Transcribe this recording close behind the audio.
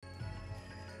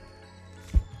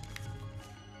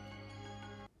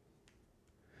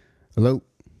Hello?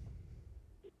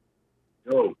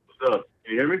 Yo, what's up?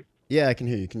 Can you hear me? Yeah, I can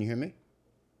hear you. Can you hear me?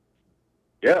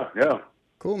 Yeah, yeah.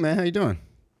 Cool, man. How you doing?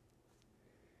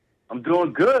 I'm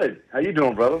doing good. How you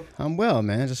doing, brother? I'm well,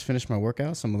 man. I just finished my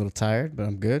workout, so I'm a little tired, but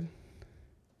I'm good.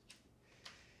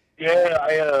 Yeah,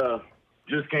 I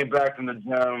just came back from the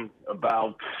gym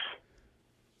about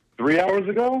 3 hours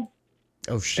ago,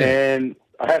 Oh shit. and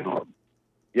I had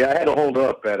to hold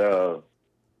up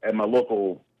at my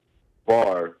local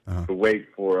bar Uh-huh. to wait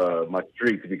for my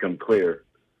street to become clear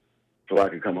so I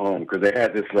could come home because they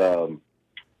had this.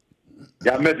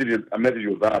 Yeah, I messaged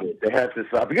you about it. They had this.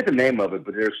 I forget the name of it,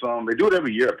 but there's some. They do it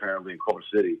every year apparently in Culver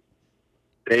City.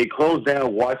 They closed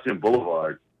down Washington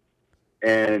Boulevard,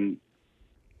 and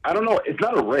I don't know. It's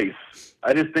not a race.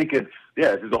 I just think it's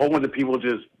just a whole bunch of people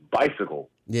just bicycle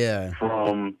Yeah.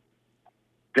 from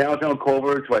downtown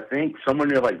Culver to I think somewhere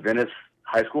near like Venice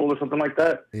High School or something like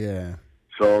that. Yeah.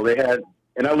 So they had,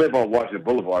 and I live on Washington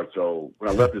Boulevard. So when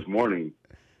I left this morning,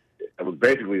 it was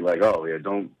basically like, oh yeah,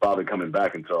 don't bother coming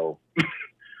back until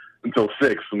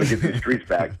 6 when we get these streets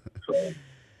back. So,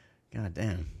 God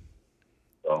damn.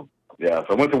 so yeah, so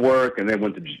I went to work and then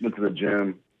went to the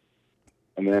gym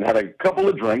and then had a couple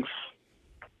of drinks,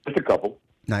 just a couple,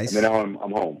 and then Nice. now I'm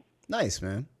home. Nice,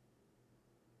 man.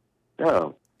 Yeah.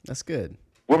 That's good.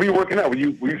 Where were you working out? Were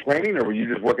you training or were you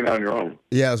just working out on your own?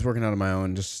 Yeah, I was working out on my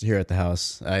own just here at the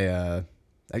house. I've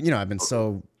been Okay.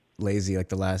 so lazy like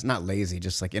the last not lazy,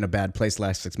 just like in a bad place the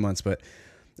last 6 months, but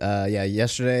yeah,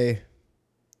 yesterday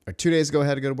or 2 days ago I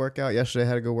had to go to work out. Yesterday I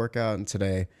had to go work out, and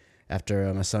today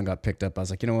after my son got picked up, I was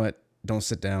like, "You know what? Don't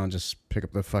sit down, just pick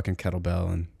up the fucking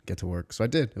kettlebell and get to work." So I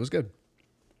did. It was good.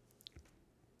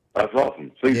 That's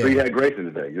awesome. So Yeah. you had Grayson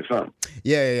today, your son.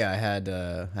 Yeah. I had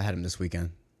him this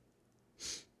weekend.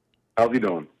 How's he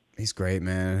doing? He's great,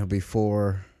 man. He'll be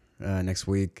 4 next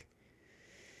week.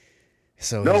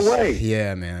 So No way.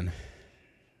 yeah, man.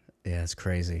 Yeah, it's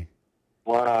crazy.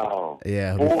 Wow.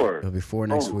 Yeah, Four. he'll be 4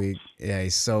 next Oh, week. Yeah,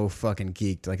 he's so fucking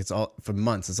geeked. Like it's all for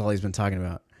months. That's all he's been talking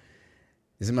about.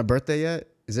 Is it my birthday yet?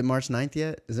 Is it March 9th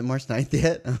yet? Is it March 9th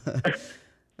yet?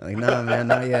 Like, no, man,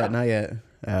 not yet, not yet.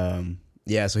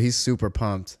 Yeah, so he's super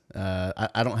pumped.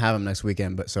 I don't have him next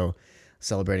weekend, but so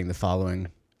celebrating the following.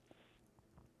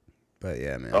 But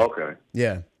yeah, man. okay.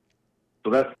 Yeah.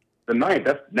 So that's the ninth.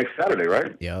 That's next Saturday,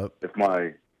 right? Yep. If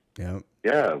my Yep.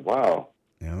 yeah. Wow.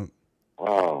 Yep.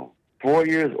 Wow. 4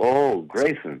 years old,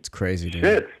 Grayson. It's crazy, dude.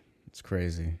 Shit. It's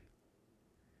crazy.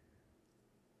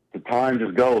 The time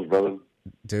just goes, brother.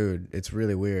 Dude, it's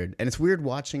really weird. And it's weird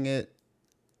watching it,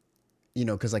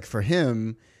 because like for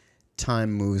him,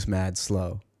 time moves mad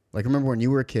slow. Like remember when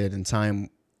you were a kid and time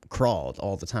crawled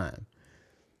all the time.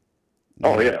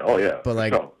 Oh yeah. Oh yeah. But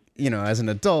like, So, as an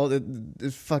adult,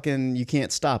 it fucking you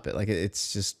can't stop it. Like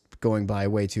it's just going by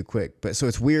way too quick. But so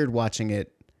it's weird watching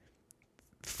it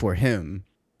for him,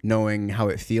 knowing how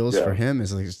it feels for yeah. him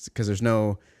is like because there's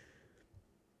nothing.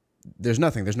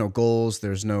 There's no goals.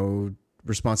 There's no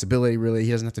responsibility really.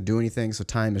 He doesn't have to do anything. So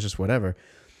time is just whatever.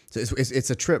 So it's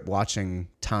a trip watching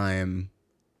time,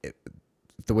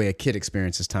 the way a kid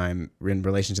experiences time in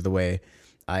relation to the way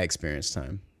I experience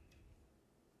time.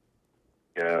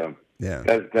 Yeah. Yeah.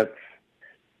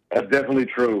 That's definitely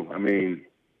true. I mean,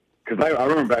 because I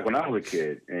remember back when I was a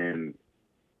kid, and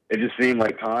it just seemed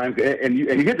like time. And you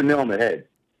hit the nail on the head.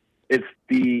 It's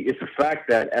the fact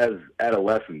that as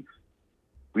adolescents,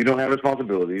 we don't have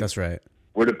responsibilities. That's right.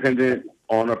 We're dependent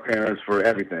on our parents for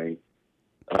everything.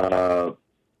 Uh,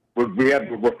 we're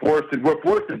forced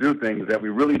to do things that we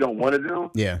really don't want to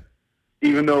do, Yeah.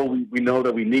 even though we know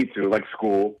that we need to, like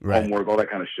school, Right. homework, all that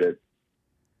kind of shit.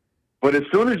 But as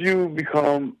soon as you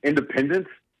become independent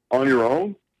on your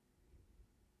own,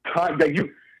 time that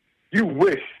you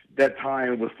wish that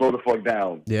time would slow the fuck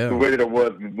down Yeah. the way that it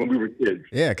was when we were kids.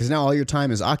 Yeah, because now all your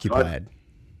time is occupied.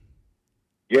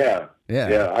 Yeah, Yeah.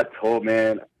 yeah.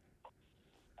 Man,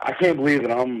 I can't believe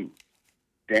that I'm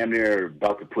damn near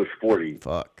about to push 40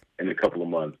 Fuck. in a couple of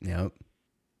months. Yep.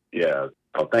 Yeah.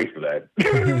 Oh, thanks for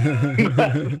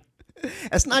that.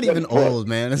 That's not even old,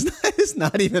 man. It's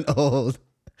not even old.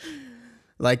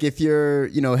 Like if you're,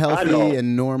 I healthy know.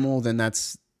 and normal, then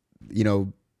that's,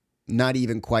 not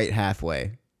even quite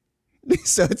halfway.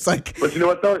 So it's like, But you know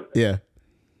what though? yeah.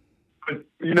 But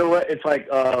you know what? It's like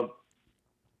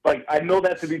I know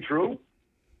that to be true,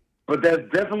 but that's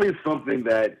definitely something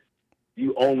that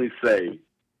you only say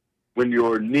when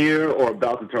you're near or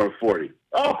about to turn 40.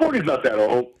 Oh, 40's not that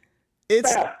old.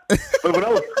 It's Yeah. But when I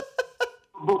was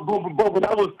but when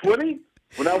I was 20,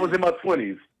 when I was in my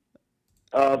 20s,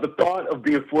 the thought of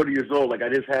being 40 years old, like I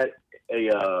just had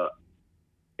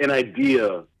an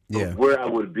idea yeah. of where I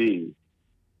would be.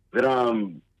 That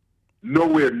I'm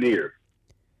nowhere near.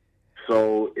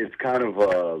 So it's kind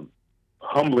of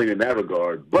humbling in that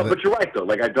regard. But you're right though.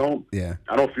 Like I don't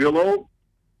feel old.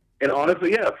 And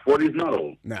honestly, 40 is not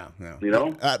old. No. You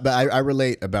know? But I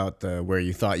relate about where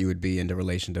you thought you would be in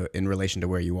relation to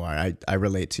where you are. I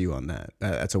relate to you on that.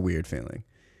 That's a weird feeling.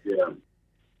 Yeah.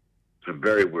 It's a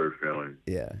very weird feeling.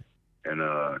 Yeah. And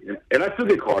I still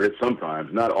get carded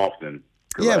sometimes, not often.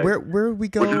 Yeah, where we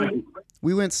go?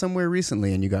 We went somewhere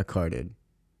recently and you got carded,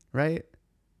 right?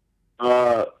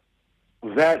 Was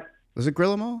it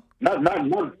Gorilla Mall? Not.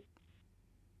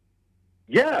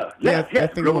 Yeah, I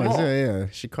think it was. Yeah.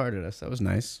 She carded us. That was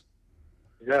nice.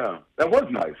 Yeah, that was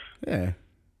nice. Yeah.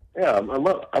 Yeah,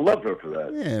 I love her for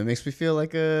that. Yeah, it makes me feel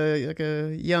like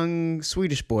a young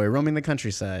Swedish boy roaming the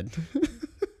countryside.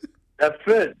 That's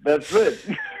it.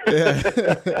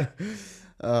 Yeah.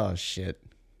 Oh shit.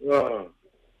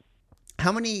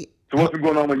 How many? So what's been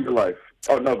going on with your life?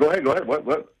 Oh no, go ahead.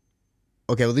 What?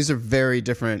 Okay, well these are very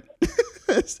different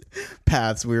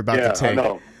paths we're about to take. I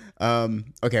know.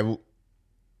 Okay,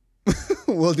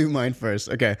 we'll do mine first.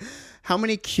 Okay, how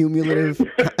many cumulative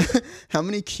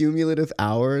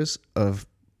hours of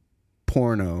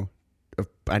porno?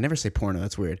 I never say porno.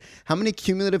 That's weird. How many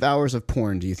cumulative hours of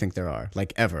porn do you think there are?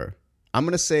 Like ever? I'm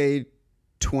gonna say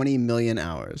 20 million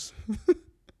hours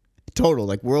total,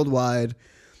 like worldwide,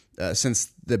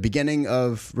 since the beginning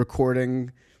of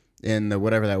recording in the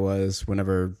whatever that was,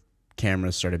 whenever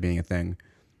cameras started being a thing,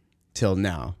 till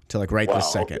now, till like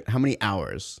this second. Okay. How many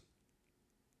hours?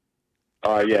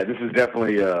 Yeah, this is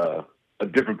definitely a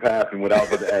different path than what I was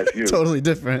about to ask you. Totally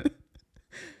different.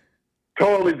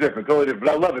 Totally different. But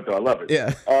I love it though. I love it.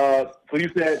 Yeah. So you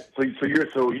said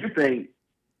you think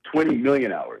 20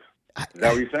 million hours. Is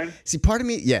that what you're saying? See, part of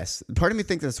me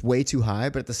thinks that's way too high,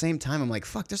 but at the same time, I'm like,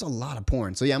 fuck, there's a lot of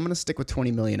porn. So yeah, I'm gonna stick with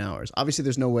 20 million hours. Obviously,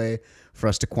 there's no way for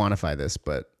us to quantify this,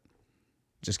 but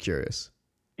just curious.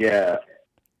 Yeah.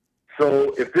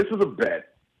 So if this was a bet,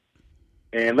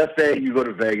 and let's say you go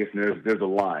to Vegas and there's a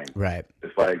line, right?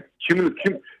 It's like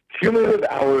cumulative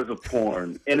hours of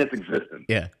porn in its existence.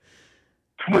 Yeah.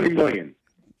 20 million.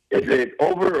 Is it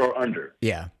over or under?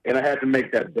 Yeah. And I had to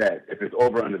make that bet if it's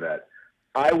over or under that.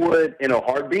 I would, in a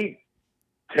heartbeat,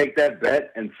 take that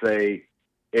bet and say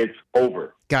it's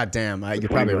over. God damn, you're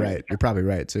probably right. You're probably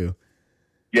right, too.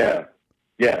 Yeah.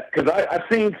 Yeah, because I've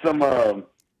seen some, well,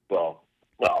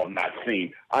 not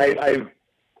seen. I've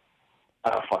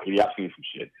seen some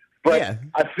shit. But yeah.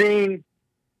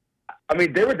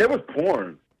 There was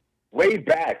porn way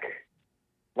back,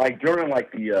 like during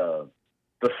like the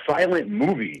silent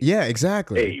movie. Yeah,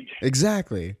 exactly. Age.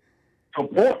 Exactly. So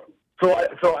porn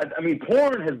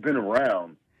has been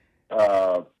around,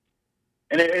 and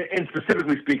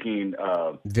specifically speaking,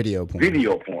 video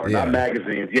porn, not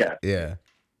magazines. Yeah. Yeah.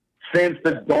 Since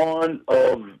the dawn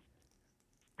of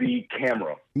the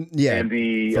camera. Yeah. And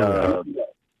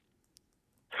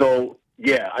so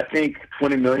yeah, I think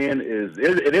 20 million is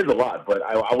a lot, but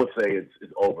I would say it's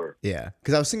over. Yeah,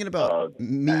 because I was thinking about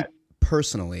me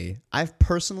personally. I've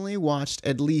personally watched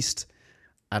at least,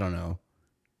 I don't know,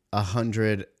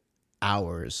 100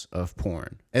 hours of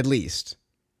porn, at least.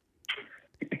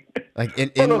 Like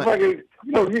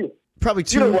probably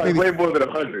two, maybe way more than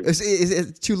 100.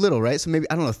 It's too little, right? So maybe,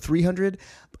 I don't know, 300.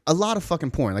 A lot of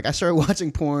fucking porn. Like I started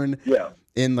watching porn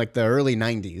in like the early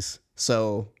 90s.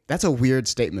 So that's a weird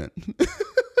statement.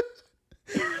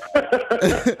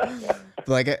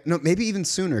 Like no, maybe even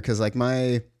sooner, because like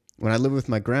when I lived with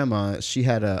my grandma, she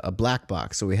had a black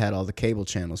box, so we had all the cable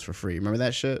channels for free. Remember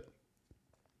that shit?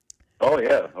 Oh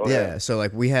yeah. Yeah. So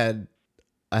like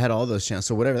I had all those channels.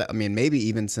 So whatever that, maybe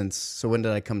even since. So when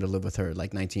did I come to live with her?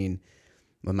 Like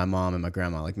with my mom and my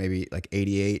grandma, like maybe like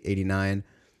 88, 89.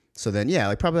 So then yeah,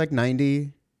 like probably like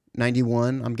 90,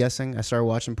 91. I'm guessing I started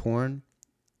watching porn.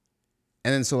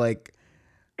 And then so like,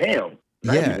 damn,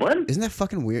 91? Yeah, isn't that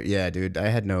fucking weird? Yeah, dude, I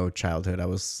had no childhood. I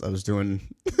was doing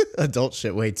adult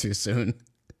shit way too soon.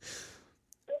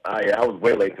 I was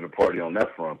way late to the party on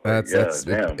that front.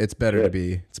 It's better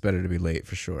to be late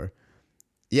for sure.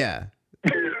 Yeah.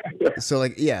 So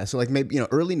like maybe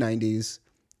early 90s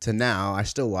to now, I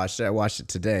still watched it. I watched it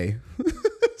today.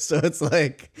 So it's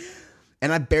like,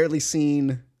 and I barely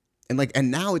seen,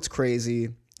 and now it's crazy.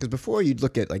 Because before you'd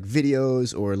look at like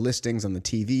videos or listings on the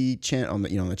TV channel, on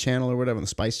the channel or whatever, on the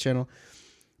Spice channel,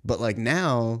 but like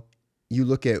now you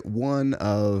look at one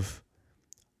of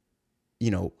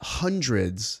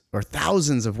hundreds or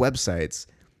thousands of websites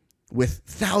with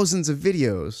thousands of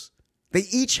videos. They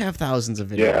each have thousands of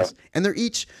videos, and they're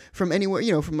each from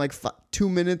anywhere, from like 2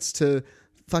 minutes to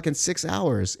fucking 6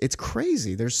 hours. It's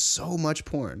crazy. There's so much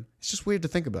porn. It's just weird to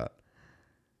think about.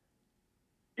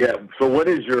 Yeah. So what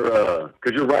is your?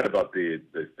 Because you're right about the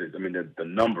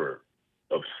number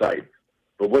of sites.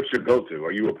 But what's your go-to?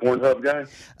 Are you a Pornhub guy?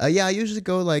 Yeah, I usually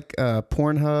go like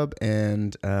Pornhub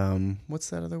and what's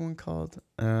that other one called?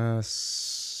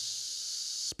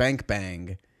 Spank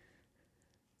Bang.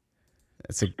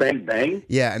 It's a Spank Bang?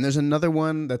 Yeah, and there's another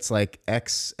one that's like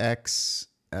XX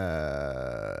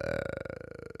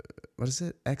what is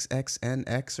it?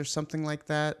 XXNX or something like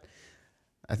that.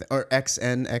 Or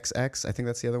XNXX, I think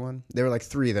that's the other one. There were like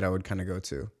 3 that I would kind of go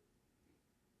to.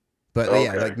 But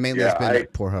yeah, like mainly it's been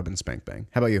Pornhub and Spank Bang.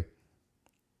 How about you?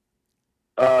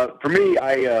 For me,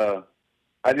 I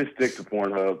just stick to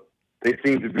Pornhub. They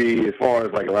seem to be, as far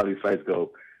as like a lot of these sites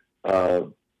go,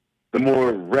 the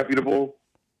more reputable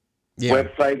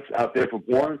websites out there for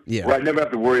porn. Yeah. Where I never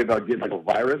have to worry about getting like a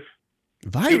virus.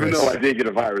 Virus? Even though I did get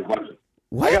a virus watching.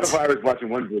 What? I got a virus watching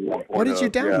one video on Pornhub. What did you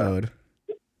download? Yeah.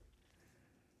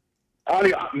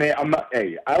 Man, I'm not.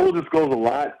 Hey, I will disclose a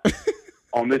lot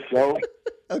on this show.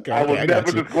 Okay, I will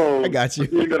never disclose. I got you.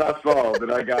 The thing that I saw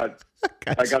that I got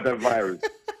that virus.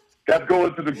 That's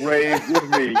going to the grave with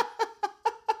me.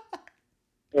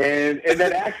 And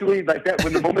then actually, like that,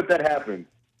 when the moment that happened,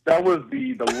 that was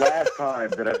the last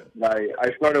time that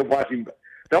I started watching.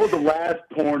 That was the last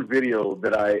porn video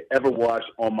that I ever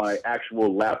watched on my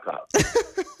actual laptop.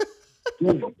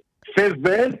 Since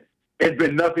then, it's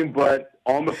been nothing but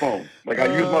on the phone. Like I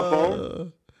use my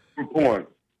phone for porn.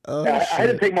 I had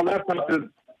to take my laptop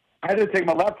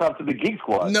to the Geek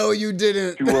Squad. No, you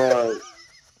didn't.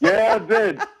 Yeah, I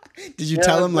did. Did you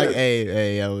tell him like,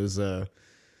 hey, it was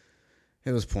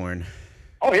porn?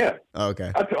 Oh yeah. Oh,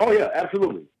 okay. Oh yeah,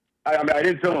 absolutely. I mean, I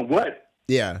didn't tell him what.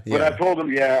 Yeah. But I told him,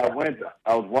 I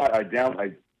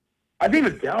didn't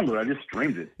even download it. I just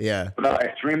streamed it. Yeah. But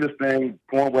I streamed this thing,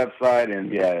 porn website,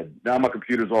 and now my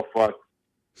computer's all fucked.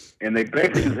 And they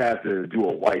basically just have to do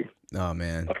a wipe. Oh,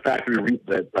 man. A factory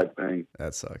reset type thing.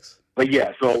 That sucks. But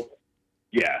yeah. Oh,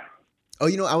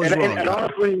 I was wrong. And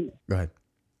honestly. Go ahead.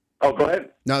 Oh, go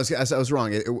ahead. No, I was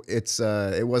wrong.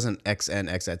 It wasn't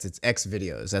XNXX. It's X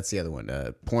videos. That's the other one.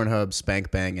 Pornhub,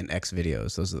 Spank Bang, and X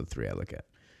videos. Those are the 3 I look at.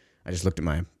 I just looked at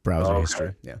my browser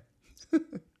history. Yeah.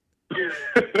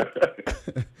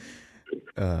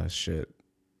 Oh shit,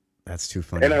 that's too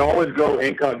funny. And I always go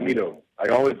incognito. I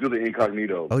always do the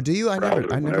incognito. Oh, do you? I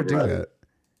never do that.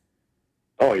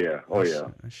 Oh yeah. I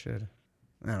should.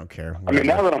 I don't care. I mean,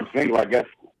 now that I'm single, I guess.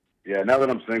 Yeah, now that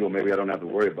I'm single, maybe I don't have to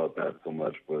worry about that so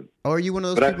much. But are you one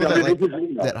of those people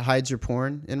that hides your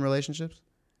porn in relationships?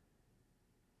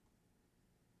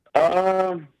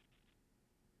 Well,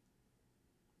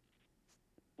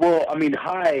 I mean,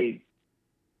 hide.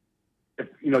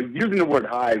 Using the word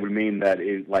hide would mean that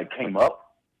it like came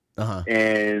up,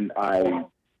 and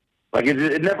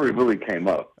it never really came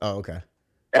up. Oh, okay.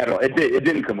 At all, it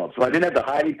didn't come up, so I didn't have to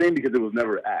hide anything because it was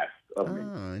never asked of me.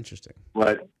 Oh, interesting.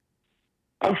 But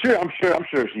I'm sure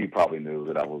she probably knew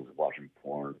that I was watching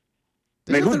porn.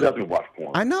 I mean, who doesn't watch porn?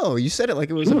 I know. You said it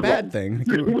like it was a bad thing.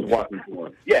 She was watching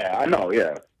porn. Yeah, I know,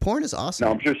 yeah. Porn is awesome.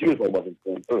 No, I'm sure she was watching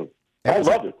porn, too. I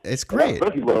love it. It's great.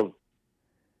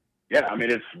 Yeah, I mean,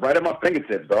 it's right at my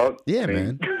fingertips, dog. Yeah,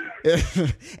 man.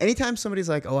 Anytime somebody's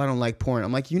like, "Oh, I don't like porn,"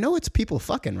 I'm like, it's people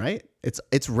fucking, right?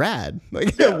 It's rad.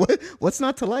 Like, what's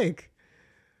not to like?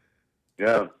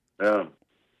 Yeah. I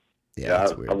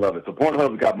love it. So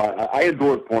Pornhub's got I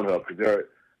endorse Pornhub because they're,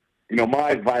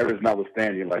 my virus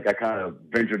notwithstanding, like I kind of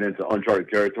ventured into uncharted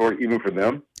territory, even for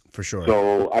them. For sure.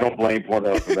 So I don't blame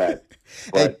Pornhub for that.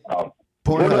 But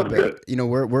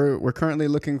Pornhub, we're currently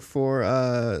looking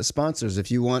for sponsors. If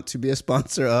you want to be a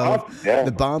sponsor of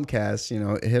the Bombcast,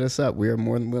 hit us up. We are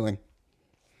more than willing.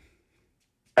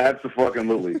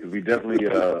 Absolutely, because we definitely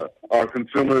are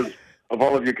consumers of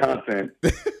all of your content.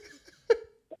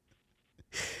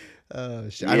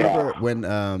 Shit. I remember when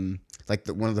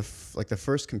one of the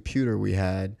first computer we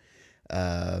had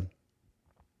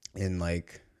in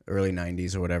like early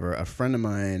 90s or whatever, a friend of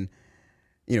mine,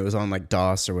 it was on like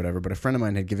DOS or whatever, but a friend of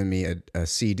mine had given me a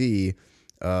CD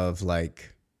of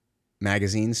like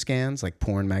magazine scans, like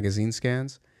porn magazine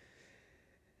scans.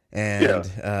 And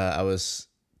I was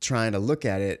trying to look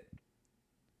at it,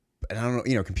 and I don't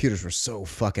know, computers were so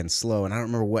fucking slow, and I don't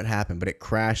remember what happened, but it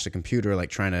crashed the computer,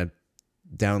 like trying to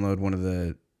download one of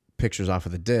the pictures off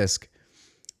of the disc,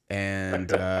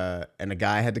 and a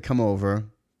guy had to come over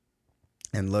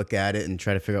and look at it and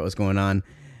try to figure out what's going on,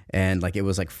 and like it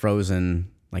was like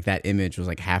frozen, like that image was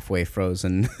like halfway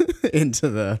frozen into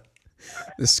the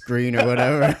screen or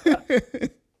whatever.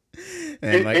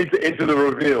 And into the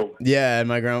reveal. Yeah, and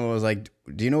my grandma was like,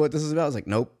 "Do you know what this is about?" I was like,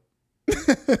 "Nope."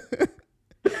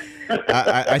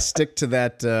 I stick to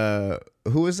that.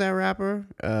 Who was that rapper?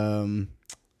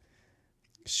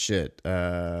 Shit.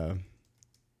 Akinelli?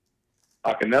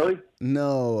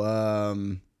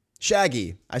 No.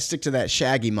 Shaggy. I stick to that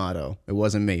Shaggy motto. It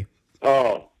wasn't me.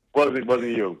 Oh, wasn't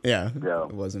you? Yeah. Yeah.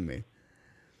 It wasn't me.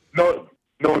 No,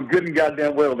 good and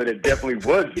goddamn well that it definitely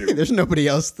was you. There's nobody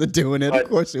else that doing it. But, of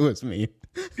course, it was me.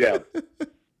 Yeah.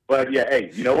 But yeah,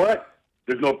 hey, you know what?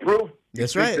 There's no proof.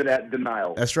 That's Stick right. to that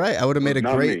denial. That's right. I would have made a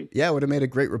Not great. me. Yeah, I would have made a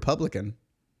great Republican.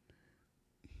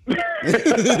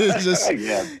 Just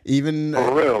Yeah. even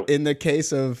For real. in the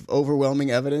case of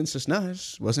overwhelming evidence, just no, it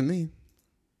just wasn't me.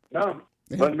 No,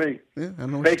 Yeah. wasn't me. Yeah, I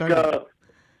don't know what Fake, you're talking about.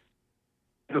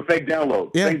 it's a fake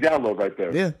download. Yeah. Fake download right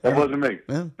there. Yeah, That wasn't me.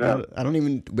 Yeah, No. we don't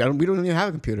even have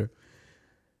a computer.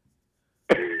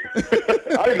 I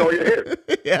didn't know you're here.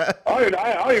 Yeah. I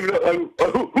don't even know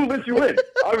who let you in.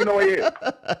 I don't even know you're here.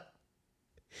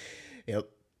 Yep.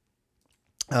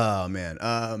 Oh man.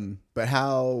 But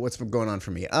what's been going on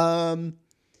for me?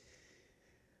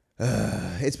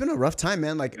 It's been a rough time,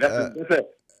 man. Like That's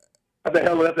a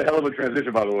hell of a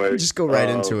transition, by the way. just go right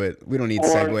into it. We don't need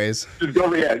segues. Just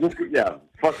go, yeah.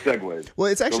 Fuck segues.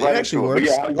 Well, it actually works.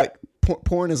 Like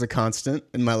porn is a constant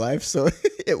in my life, so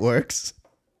it works.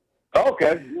 Oh,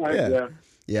 okay. Right,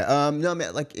 Yeah. No,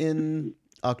 man. Like in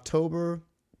October,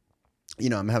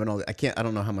 I'm having I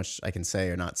don't know how much I can say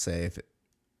or not say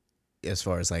as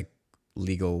far as like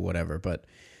legal whatever, but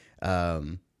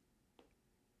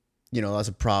lots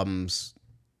of problems,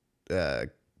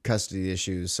 custody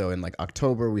issues. So in like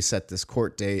October, we set this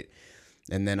court date,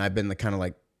 and then I've been kind of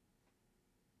like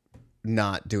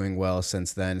not doing well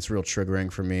since then. It's real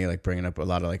triggering for me, like bringing up a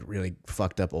lot of like really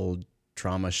fucked up old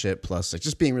trauma shit, plus like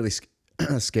just being really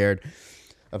scared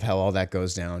of how all that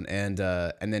goes down. And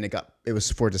then it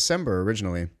was for December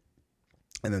originally,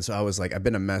 and then so I was like, I've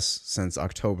been a mess since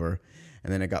October,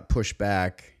 and then it got pushed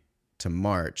back to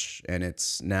March, and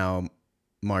it's now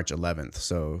March 11th.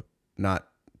 So not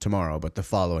tomorrow, but the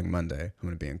following Monday, I'm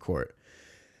going to be in court.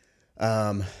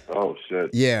 Oh shit.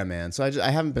 Yeah, man. So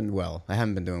I haven't been well. I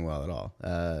haven't been doing well at all.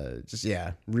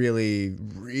 Really,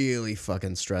 really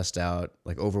fucking stressed out,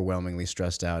 like overwhelmingly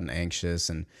stressed out and anxious.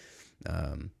 And,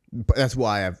 but that's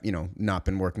why I've, not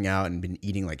been working out and been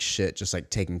eating like shit, just like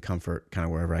taking comfort kind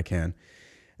of wherever I can.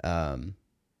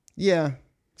 Yeah.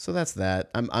 So that's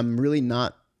that. I'm really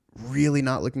not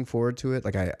looking forward to it.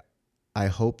 Like I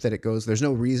hope that it goes. There's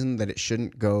no reason that it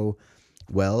shouldn't go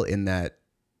well, in that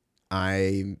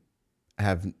I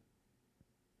haven't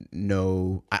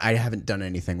done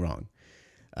anything wrong.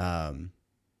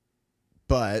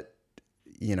 But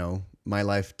my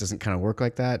life doesn't kind of work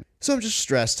like that. So I'm just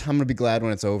stressed. I'm going to be glad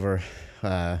when it's over.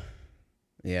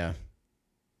 Yeah.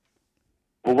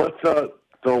 Well, so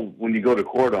when you go to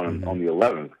court on the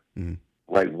 11th, mm-hmm.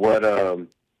 like what are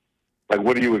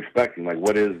you expecting? Like,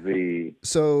 what is the...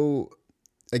 So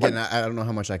again, I don't know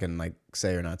how much I can like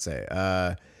say or not say.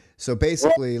 So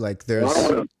basically like there's,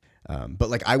 but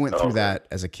like I went through that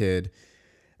as a kid,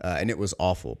 and it was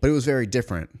awful, but it was very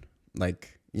different.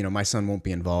 Like, my son won't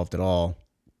be involved at all.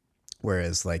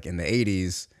 Whereas like in the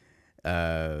 80s,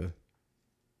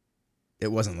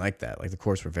 it wasn't like that. Like the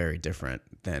courts were very different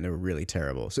then. They were really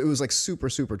terrible. So it was like super,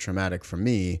 super traumatic for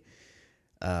me.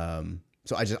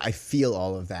 So I feel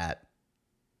all of that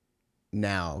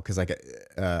now, because like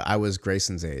I was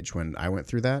Grayson's age when I went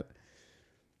through that.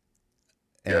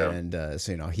 And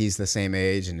so he's the same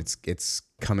age, and it's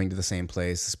coming to the same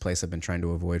place. This place I've been trying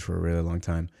to avoid for a really long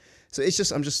time. So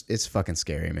it's fucking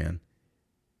scary, man.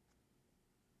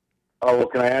 Oh, well,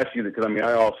 can I ask you, because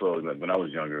I also, when I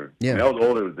was younger, I was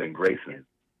older than Grayson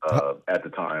at the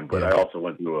time, but I also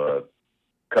went through a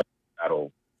custody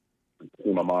battle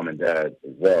between my mom and dad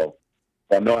as well.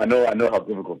 So I know how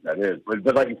difficult that is.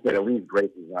 But like you said, at least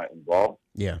Grayson's not involved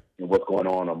in what's going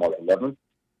on March 11th.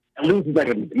 At least he's not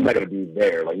gonna be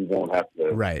there. Like, he won't have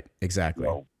to. Right. Exactly.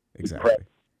 Exactly.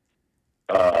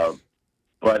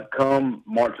 But come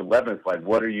March 11th, like,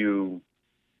 what are you?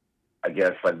 I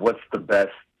guess, like, what's the best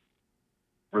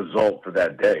result for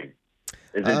that day?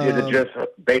 Is it just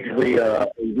basically a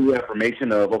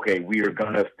reaffirmation of, okay, we are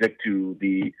gonna stick to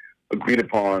the agreed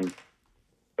upon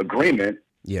agreement?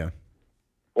 Yeah.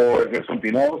 Or is there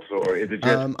something else? Or is it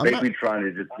just basically trying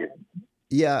to just get?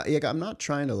 Yeah, I'm not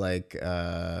trying to like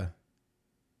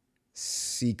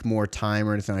seek more time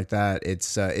or anything like that.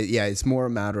 It's more a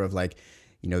matter of like,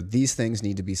 these things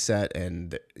need to be set,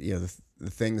 and the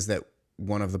things that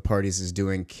one of the parties is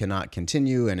doing cannot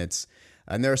continue, and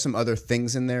there are some other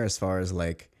things in there as far as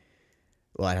like,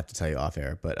 well, I'd have to tell you off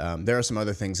air, but there are some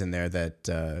other things in there that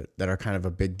are kind of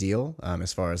a big deal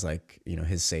as far as like,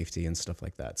 his safety and stuff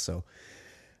like that. So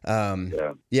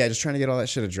just trying to get all that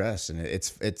shit addressed, and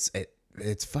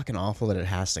it's fucking awful that it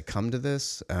has to come to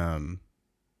this.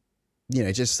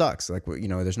 it just sucks. Like,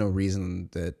 there's no reason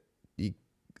that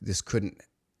this couldn't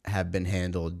have been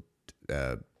handled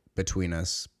between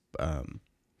us.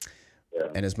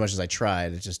 And as much as I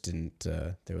tried, it just didn't.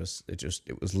 It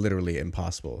was literally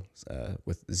impossible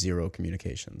with zero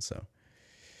communication. So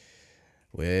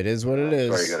it is what it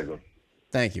is. Sorry, you gotta go.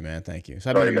 Thank you, man. Thank you.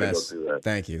 So I've been a mess.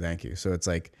 Thank you. So it's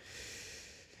like,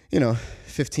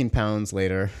 15 pounds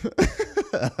later,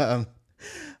 I'm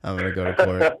gonna go to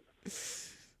court.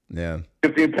 Yeah.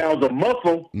 15 pounds of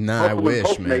muscle. Nah, I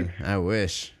wish, man. I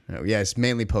wish. Yeah, it's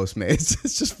mainly Postmates.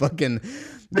 It's just fucking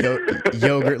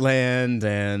Yogurtland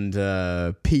and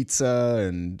pizza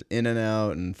and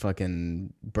In-N-Out and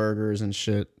fucking burgers and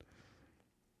shit.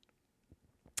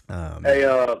 Hey,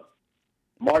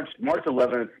 March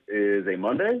 11th is a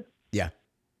Monday. Yeah.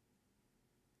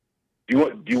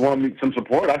 Do you want me some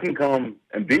support? I can come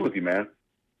and be with you, man.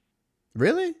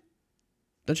 Really?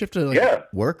 Don't you have to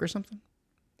work or something?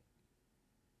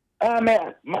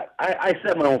 Man, I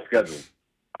set my own schedule.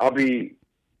 I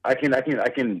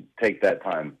can take that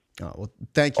time. Oh, well,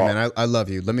 thank you, man. I love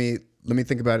you. Let me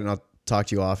think about it, and I'll talk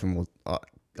to you off, and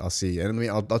I'll see. And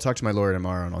I'll talk to my lawyer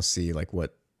tomorrow, and I'll see like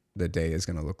what the day is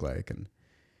going to look like.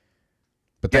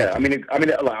 But yeah, I mean, I'm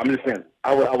just saying,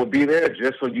 I would be there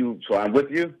just so I'm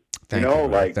with you. Thank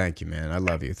you, thank you, man. I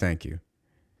love you. Thank you.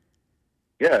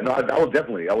 Yeah, no, I will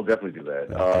definitely do that.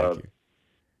 Thank you.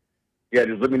 Yeah,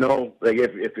 just let me know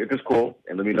if it's cool,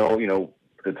 and let me know,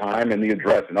 the time and the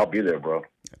address, and I'll be there, bro.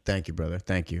 Thank you, brother.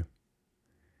 Thank you.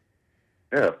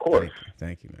 Yeah, of course.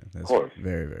 Thank you, man. That's of course.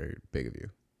 Very, very big of you.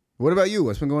 What about you?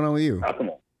 What's been going on with you? Oh, come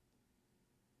on.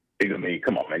 Big of me.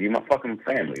 Come on, man. You're my fucking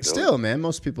family, dude. Still, man,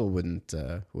 most people wouldn't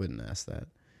ask that.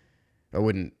 I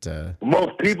wouldn't.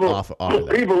 Most people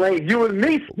ain't you and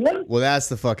me, son. Well, that's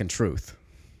the fucking truth.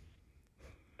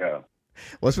 Yeah.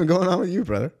 What's been going on with you,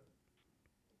 brother?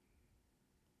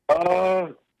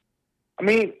 I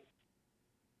mean,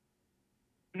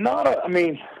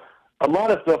 a lot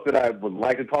of stuff that I would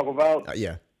like to talk about.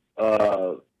 Yeah.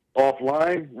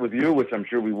 Offline with you, which I'm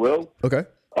sure we will. Okay.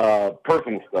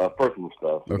 Personal stuff.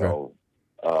 Okay.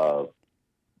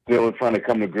 Still trying to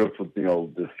come to grips with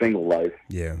the single life.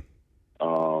 Yeah.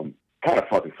 Kind of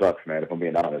fucking sucks, man. If I'm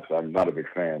being honest, I'm not a big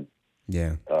fan.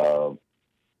 Yeah.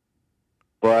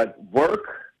 But work,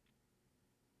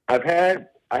 I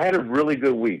had a really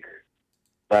good week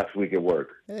last week at work.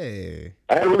 Hey.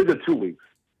 I had a really good 2 weeks.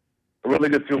 A really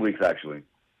good 2 weeks, actually.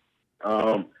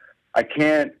 I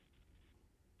can't,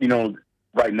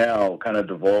 right now kind of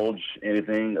divulge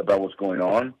anything about what's going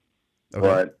on. Okay.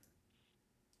 But,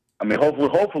 I mean,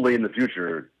 hopefully in the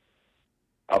future,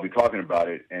 I'll be talking about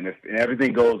it. And if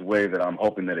everything goes the way that I'm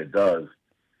hoping that it does,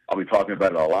 I'll be talking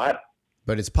about it a lot.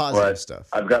 But it's positive stuff.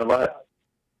 I've got a lot.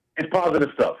 It's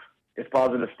positive stuff.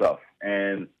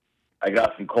 And I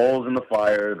got some coals in the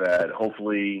fire that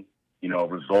hopefully,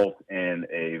 result in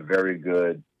a very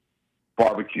good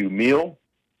barbecue meal.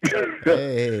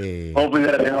 Hey. Hopefully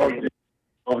that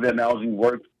analogy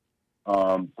works.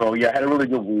 So yeah, I had a really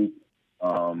good week.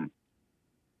 And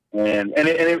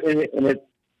it's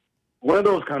one of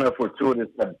those kind of fortuitous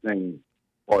type of things as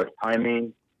far as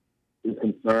timing is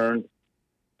concerned.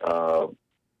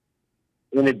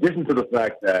 In addition to the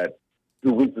fact that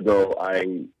 2 weeks ago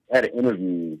I had a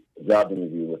job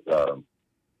interview with the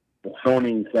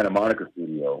Sony Santa Monica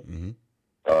studio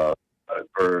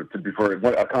for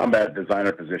a combat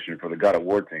designer position for the God of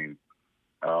War team.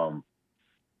 A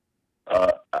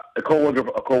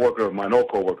coworker of mine,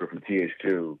 old coworker from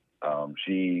TH2,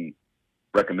 she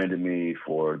recommended me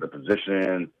for the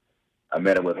position. I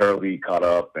met up with her. We caught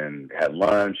up and had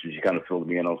lunch, and she kind of filled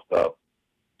me in on stuff.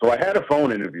 So I had a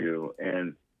phone interview,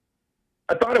 and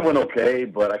I thought it went okay,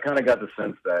 but I kind of got the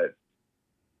sense that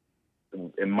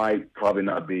it might probably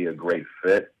not be a great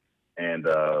fit. And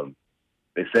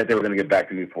they said they were going to get back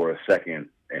to me for a second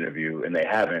interview, and they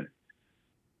haven't.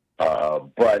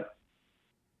 But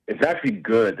it's actually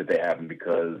good that they haven't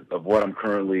because of what I'm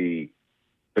currently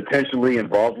potentially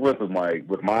involved with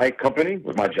my company,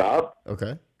 with my job.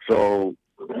 Okay. So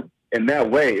in that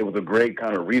way, it was a great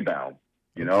kind of rebound,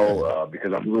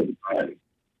 because I'm really excited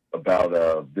about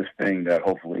this thing that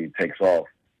hopefully takes off.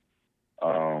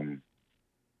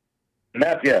 And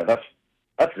that's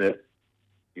it.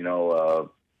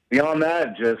 Beyond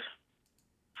that, just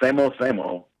same old.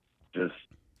 Just,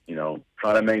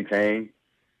 try to maintain,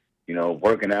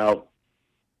 working out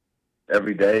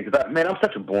every day. Because, I'm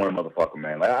such a boring motherfucker,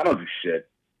 man. Like, I don't do shit.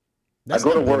 I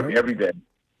go to work every day.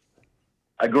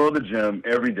 I go to the gym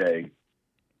every day.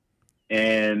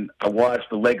 And I watch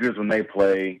the Lakers when they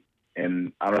play.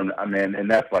 And and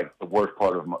that's like the worst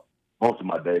part of most of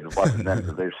my days is watching them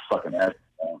because they're sucking ass.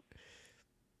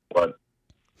 But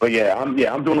But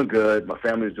I'm doing good. My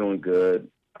family's doing good.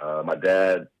 My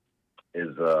dad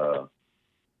is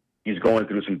he's going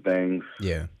through some things.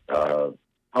 Yeah.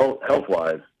 Health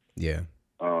wise. Yeah.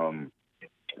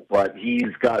 But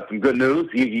he's got some good news.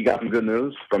 He got some good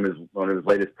news from one of his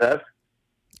latest tests.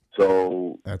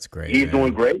 So that's great. He's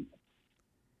doing great.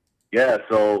 Yeah.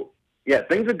 So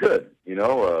things are good.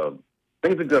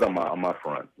 Things are good on my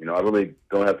front. I really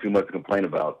don't have too much to complain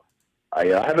about. I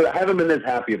haven't been this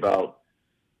happy about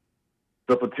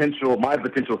my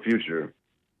potential future.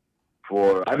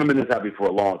 I haven't been this happy for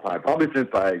a long time. Probably since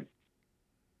I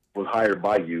was hired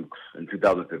by Ukes in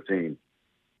 2015.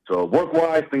 So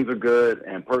work-wise, things are good,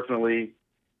 and personally,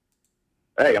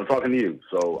 hey, I'm talking to you,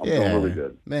 so I'm doing really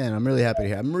good. Man, I'm really happy to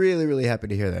hear. I'm really, really happy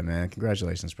to hear that, man.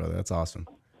 Congratulations, brother. That's awesome.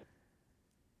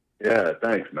 Yeah,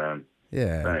 thanks, man.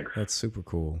 Yeah, thanks. That's super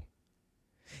cool.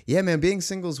 Yeah, man, being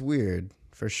single's weird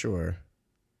for sure.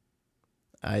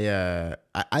 I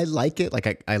like it.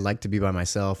 Like I like to be by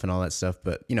myself and all that stuff,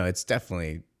 but it's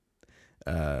definitely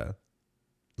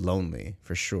lonely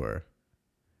for sure.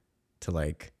 To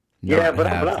like not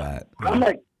have that. I'm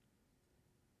like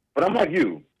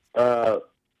you.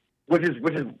 Which is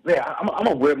I'm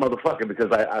a weird motherfucker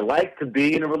because I like to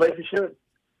be in a relationship,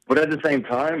 but at the same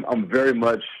time I'm very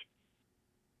much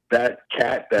that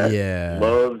cat that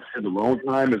loves his alone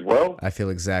time as well. I feel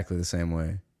exactly the same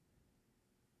way.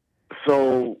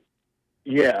 So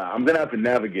I'm gonna have to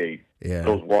navigate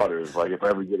those waters. Like if I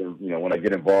ever get in, when I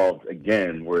get involved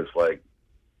again, where it's like,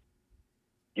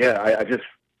 I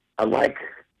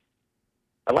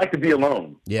like to be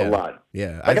alone a lot.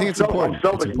 Yeah, I think it's important. I'm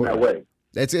selfish in that way.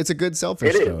 It's a good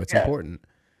selfish though. It's important.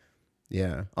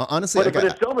 Yeah, honestly, but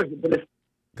it's selfish.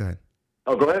 Go ahead.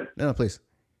 Oh, go ahead. No, please.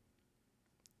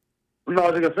 No,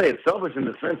 I was gonna say it's selfish in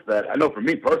the sense that I know for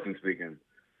me personally speaking,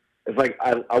 it's like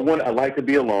I like to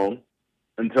be alone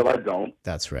until I don't.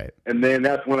 That's right. And then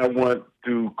that's when I want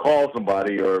to call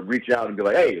somebody or reach out and be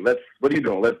like, hey, what are you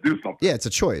doing? Let's do something. Yeah, it's a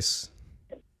choice.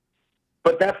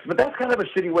 But that's kind of a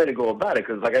shitty way to go about it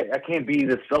because like I can't be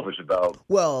this selfish about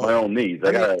my own needs.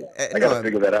 I gotta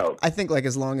figure that out. I think like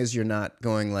as long as you're not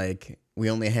going like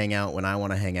we only hang out when I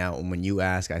want to hang out and when you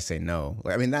ask I say no.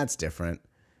 Like, I mean that's different.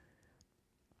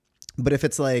 But if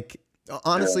it's like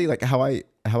honestly like how I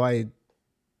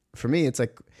for me it's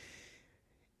like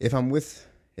if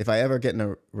I ever get in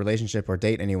a relationship or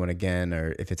date anyone again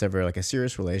or if it's ever like a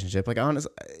serious relationship like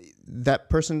honestly that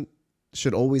person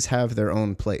should always have their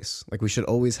own place. Like we should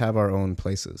always have our own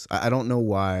places. I don't know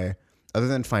why, other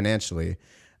than financially,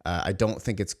 I don't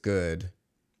think it's good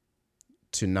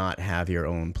to not have your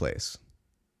own place.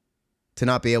 To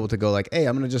not be able to go like, hey,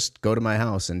 I'm going to just go to my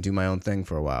house and do my own thing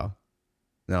for a while.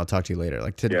 Then I'll talk to you later.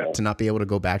 Like to not be able to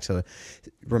go back to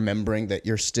remembering that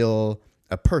you're still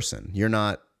a person. You're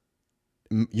not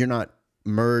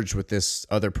merged with this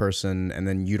other person and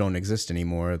then you don't exist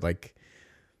anymore. Like,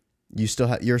 you're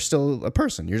still a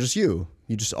person. You're just you.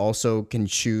 You just also can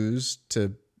choose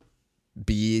to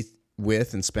be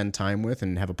with and spend time with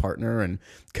and have a partner and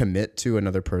commit to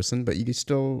another person, but you can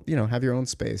still, have your own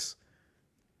space.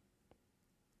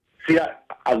 See,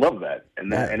 I love that.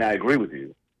 And I agree with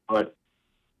you. But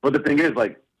the thing is,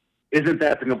 like, isn't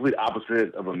that the complete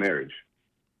opposite of a marriage?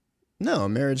 No, a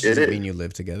marriage doesn't mean you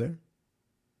live together.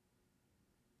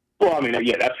 Well, I mean,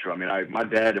 yeah, that's true. I mean, my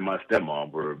dad and my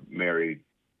stepmom were married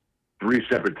 3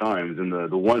 separate times, and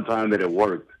the one time that it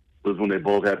worked was when they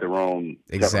both had their own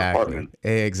separate apartment.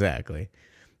 Exactly.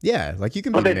 Yeah, like you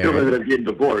can but be they married. still ended up getting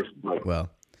divorced. Like, well,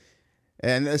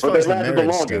 and as far as the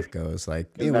marriage stuff goes,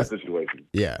 like in that situation.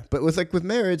 Yeah, but with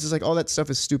marriage, it's like all that stuff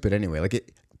is stupid anyway.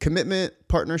 Like commitment,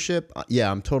 partnership.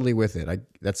 Yeah, I'm totally with it.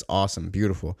 That's awesome,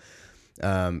 beautiful.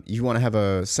 You want to have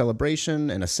a celebration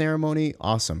and a ceremony?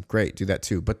 Awesome, great, do that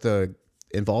too. But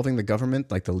involving the government,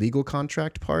 like the legal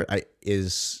contract part,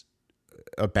 is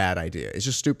a bad idea. It's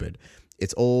just stupid.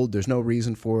 It's old. There's no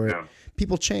reason for it. Yeah.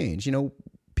 People change.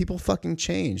 People fucking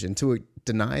change. And to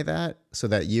deny that so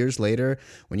that years later,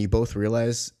 when you both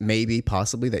realize maybe,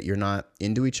 possibly that you're not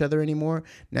into each other anymore,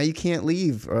 now you can't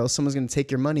leave or else someone's going to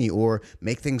take your money or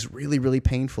make things really, really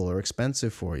painful or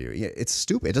expensive for you. It's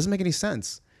stupid. It doesn't make any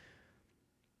sense.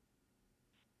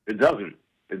 It doesn't.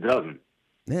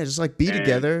 Yeah, just like be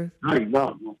together.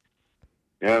 No.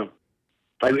 Yeah.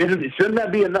 Like, shouldn't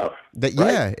that be enough? Right?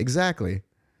 Yeah, exactly.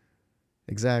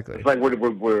 It's like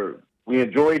we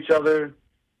enjoy each other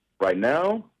right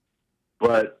now,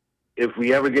 but if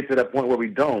we ever get to that point where we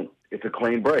don't, it's a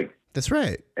clean break. That's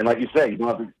right. And like you say, you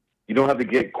don't have to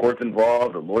get courts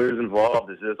involved or lawyers involved.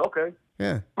 It's just okay.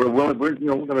 Yeah. We're going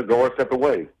to go our separate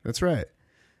ways. That's right.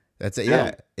 That's it.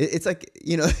 Yeah. It's like,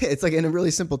 it's like in a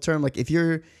really simple term, like if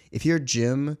your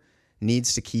gym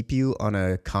needs to keep you on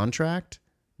a contract,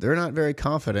 they're not very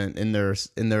confident in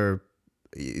their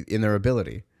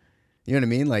ability. You know what I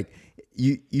mean? Like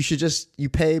you should just you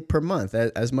pay per month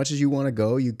as much as you want to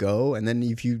go, you go, and then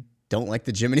if you don't like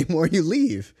the gym anymore, you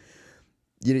leave.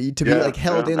 To be like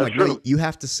held in, like wait, you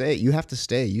have to stay.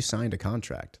 You signed a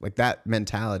contract. Like that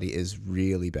mentality is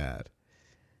really bad.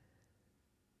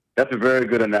 That's a very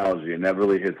good analogy, and that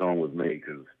really hits home with me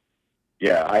because,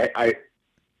 I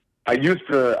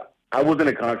was in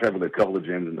a contract with a couple of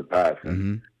gyms in the past,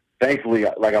 and thankfully,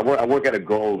 like I work at a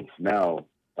Gold's now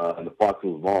in the Fox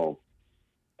Hills Mall,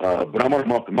 but I'm on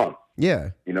month to month. Yeah,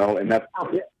 and that's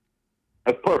perfect.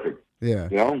 That's perfect. Yeah,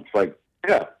 it's like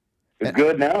it's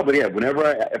good now, but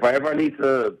if I ever need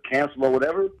to cancel or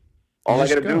whatever. All I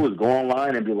got to do is go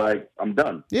online and be like, I'm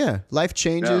done. Yeah. Life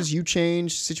changes. Yeah. You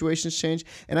change. Situations change.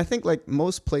 And I think like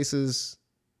most places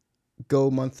go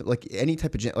like any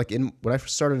type of gym. Like when I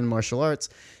started in martial arts,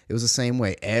 it was the same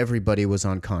way. Everybody was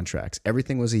on contracts.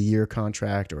 Everything was a year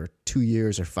contract or 2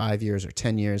 years or 5 years or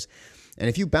 10 years. And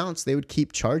if you bounced, they would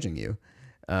keep charging you.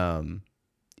 Or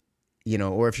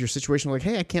if your situation was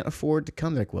like, hey, I can't afford to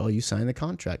come, like, well, you signed the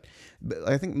contract. But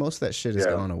I think most of that shit has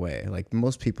gone away. Like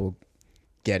most people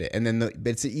get it. And then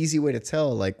it's an easy way to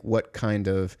tell like what kind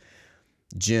of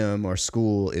gym or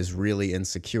school is really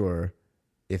insecure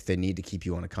if they need to keep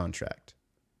you on a contract.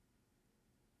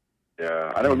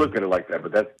 Yeah, I don't look at it like that,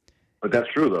 but that's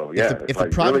true though. Yeah, if the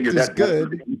product is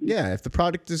good, if the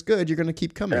product is good, you're going to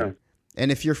keep coming. Yeah.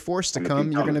 And if you're forced to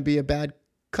come, you're going to be a bad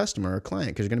customer or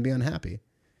client because you're going to be unhappy.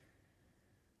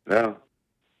 Yeah,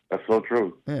 that's so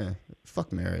true. Yeah,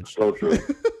 fuck marriage. So true.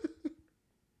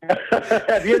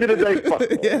 At the end of the day, fuck.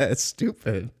 Yeah, it's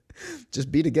stupid.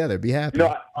 Just be together, be happy.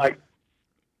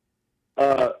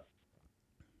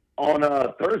 On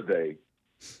Thursday,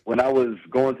 when I was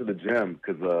going to the gym,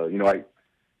 because our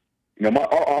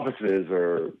offices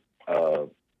are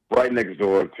right next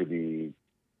door to the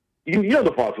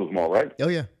the Fox Hills Mall, right? Oh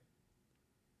yeah,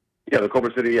 the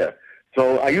Culver City, yeah.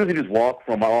 So I usually just walk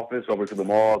from my office over to the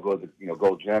mall, go to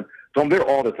go gym. So I'm there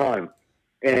all the time,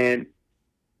 and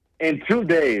in 2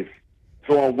 days,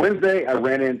 so on Wednesday, I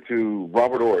ran into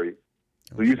Robert Horry,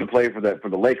 who used to play for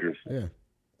the Lakers. Yeah.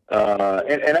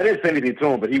 And I didn't say anything to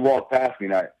him, but he walked past me,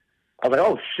 and I was like,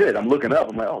 oh, shit, I'm looking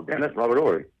up. I'm like, oh, damn, that's Robert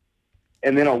Horry.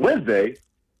 And then on Wednesday,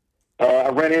 I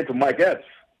ran into Mike Epps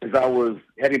as I was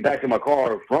heading back to my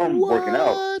car from working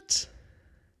out.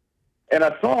 And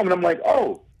I saw him, and I'm like,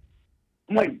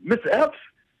 Mr. Epps?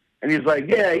 And he's like,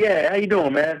 yeah, how you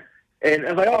doing, man? And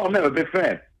I was like, oh, man, I'm a big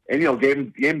fan. And,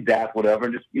 gave him dap, whatever,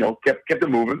 and just, kept it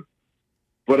moving.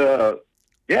 But,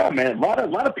 man, a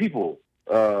lot of people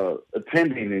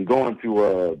attending and going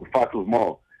to the Fox Hills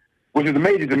Mall, which is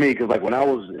amazing to me because, like, when I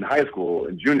was in high school,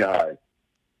 in junior high,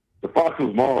 the Fox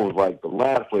Hills Mall was, like, the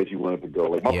last place you wanted to go.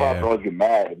 Like, my father would always get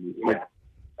mad at me. Like,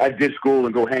 I'd ditch school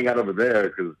and go hang out over there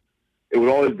because it would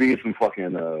always be some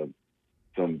fucking,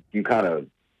 some kind of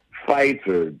fights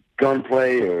or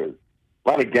gunplay or a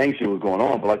lot of gang shit was going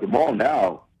on. But, like, the mall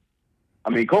now, I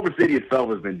mean, Culver City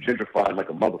itself has been gentrified like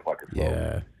a motherfucker. So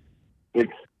yeah.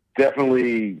 It's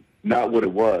definitely not what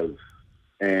it was.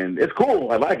 And it's cool.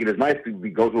 I like it. It's nice to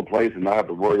go to a place and not have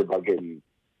to worry about getting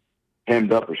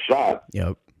hemmed up or shot.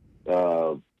 Yep.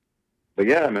 But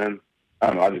yeah, man, I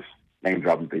don't know. I just name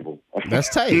dropping people. That's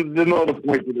tight. There's no other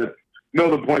point to this.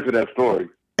 No other point to that story.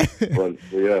 but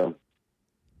yeah.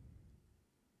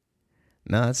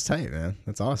 No, that's tight, man.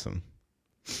 That's awesome.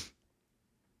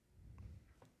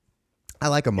 I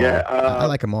like them all. Yeah, I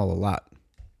like them all a lot.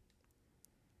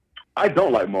 I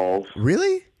don't like malls.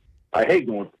 Really? I hate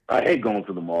going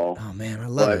to the mall. Oh man, I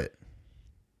love it.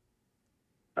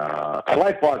 I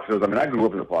like Fox Hills. I mean, I grew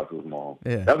up in the Fox Hills Mall.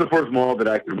 Yeah. That was the first mall that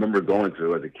I can remember going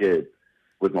to as a kid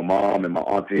with my mom and my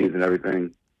aunties and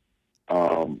everything.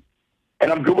 And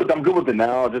I'm good with it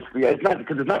now. It's not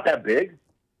because it's not that big.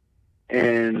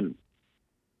 And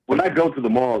when I go to the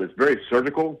mall, it's very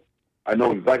surgical. I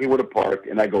know exactly where to park,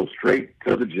 and I go straight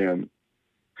to the gym.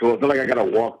 So it's not like I got to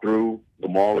walk through the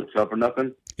mall itself or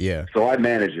nothing. Yeah. So I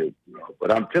manage it,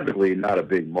 but I'm typically not a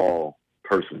big mall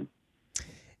person.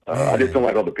 I just don't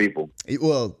like other people.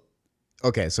 Well,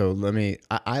 okay, so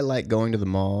I like going to the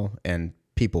mall and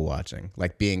people watching,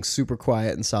 like being super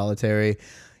quiet and solitary.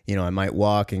 I might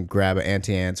walk and grab an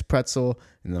Auntie Anne's pretzel,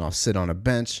 and then I'll sit on a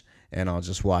bench, and I'll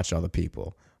just watch all the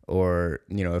people. Or,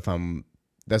 if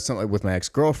that's something with my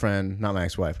ex-girlfriend, not my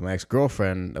ex-wife, my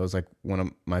ex-girlfriend, that was like one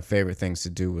of my favorite things to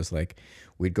do was like,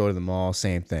 we'd go to the mall,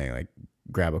 same thing, like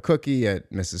grab a cookie at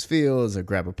Mrs. Fields or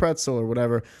grab a pretzel or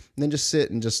whatever, and then just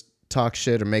sit and just talk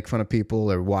shit or make fun of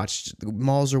people or watch.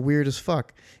 Malls are weird as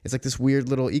fuck. It's like this weird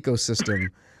little ecosystem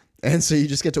And so you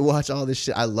just get to watch all this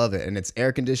shit. I love it. And it's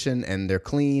air conditioned and they're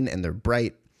clean and they're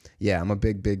bright. Yeah, I'm a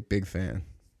big fan.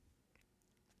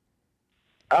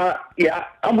 Yeah,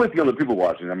 I'm with you on the people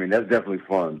watching. I mean, that's definitely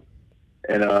fun.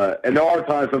 And there are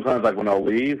times, sometimes, like when I'll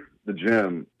leave the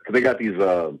gym, because they got these.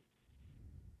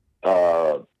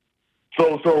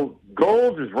 So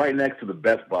Gold's is right next to the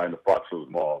Best Buy in the Fox Hills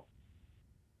Mall.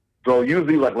 So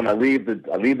usually, like when I leave the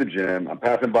gym, I'm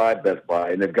passing by Best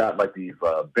Buy, and they've got like these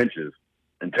benches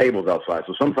and tables outside.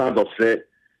 So sometimes I'll sit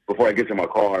before I get to my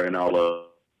car, and I'll.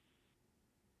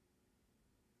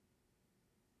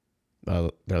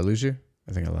 Did I lose you?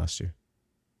 I think I lost you.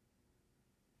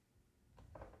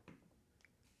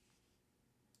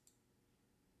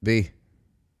 B.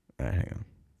 All right, hang on.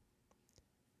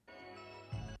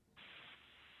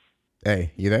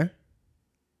 Hey, you there?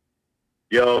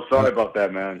 Yo, sorry about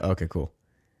that, man. Okay, cool.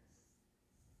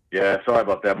 Yeah, sorry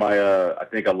about that. I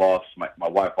think I lost my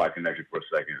Wi-Fi connection for a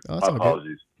second. Oh, that's my all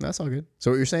apologies. Good. That's all good.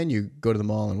 So what you're saying, you go to the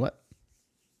mall and what?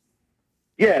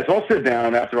 Yeah, so I'll sit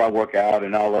down after I work out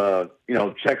and I'll,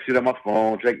 check shit on my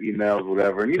phone, check emails,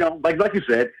 whatever. And, like you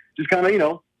said, just kind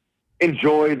of,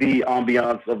 enjoy the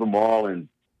ambiance of the mall and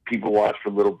people watch for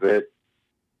a little bit.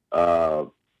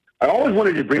 I always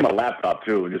wanted to bring my laptop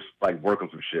too and just like work on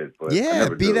some shit. But yeah,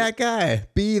 be that guy.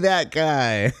 Be that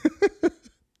guy.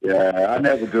 Yeah, I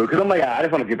never do because I'm like I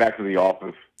just want to get back to the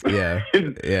office. Yeah,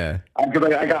 yeah.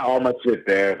 Because I got all my shit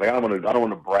there. Like I don't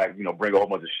want to brag, bring a whole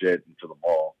bunch of shit into the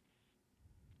mall.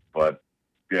 But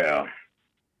yeah,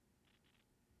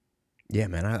 yeah,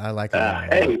 man, I like it.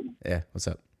 Hey, yeah, what's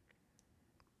up?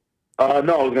 No,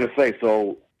 I was gonna say.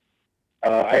 So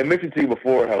I had mentioned to you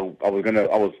before how I was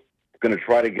gonna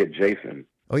try to get Jason.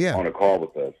 Oh yeah. On a call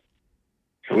with us,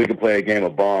 so we could play a game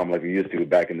of bomb like we used to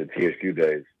back in the THQ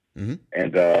days. Mm-hmm.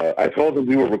 And I told him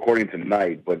we were recording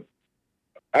tonight, but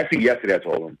actually yesterday I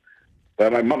told him.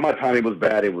 But my timing was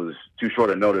bad. It was too short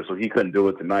a notice, so he couldn't do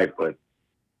it tonight. But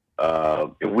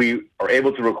if we are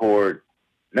able to record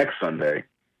next Sunday,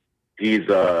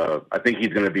 I think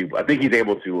he's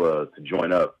able to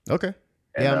join up. Okay.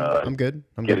 And, yeah, I'm good.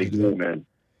 I'm good to do that.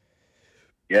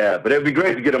 Yeah, but it'd be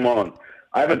great to get him on.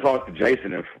 I haven't talked to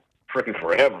Jason in freaking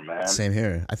forever, man. Same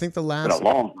here. I think the last. It's been a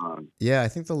long time. Yeah, I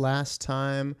think the last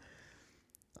time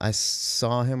I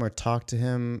saw him or talked to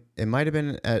him, it might have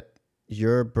been at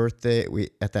your birthday.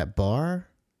 At that bar.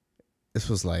 This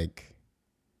was like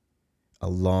a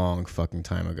long fucking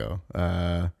time ago.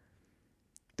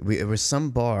 It was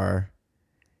some bar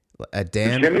at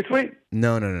Dan. The Chimney Sweet?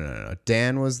 No.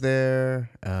 Dan was there.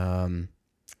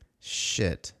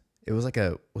 Shit. It was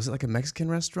was it like a Mexican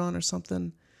restaurant or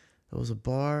something? It was a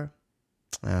bar.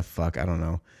 Fuck, I don't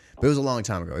know. But it was a long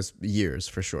time ago. It's years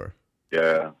for sure.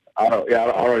 Yeah, I don't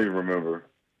even remember.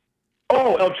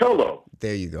 Oh, El Cholo.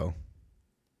 There you go.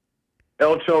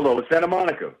 El Cholo in Santa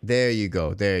Monica. There you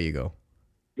go.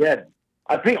 Yeah,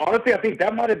 I think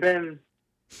that might have been.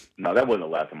 No, that wasn't the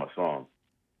last time I saw him,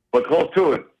 but close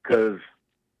to it, because.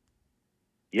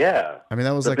 Yeah, I mean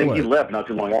that was I like think what? he left not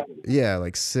too long after. Yeah,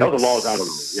 like 6. That was a long time ago.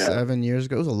 Yeah. 7 years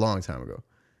ago. It was a long time ago.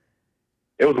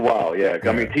 It was a while. Yeah,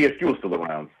 I mean TSQ was still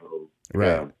around. So,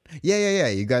 right. Yeah.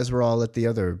 You guys were all at the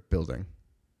other building.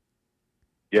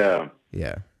 Yeah.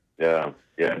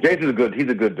 Jason's a good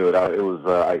dude.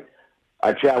 I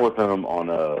chat with him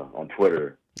on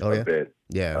Twitter a bit.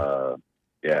 Yeah.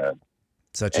 Yeah.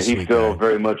 Such a and sweet he's still guy.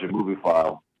 very much a movie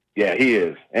file. Yeah, he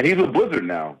is, and he's with Blizzard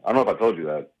now. I don't know if I told you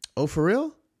that. Oh, for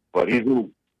real? But he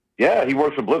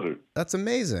works for Blizzard. That's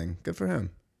amazing. Good for him.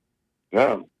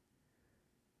 Yeah.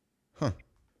 Huh.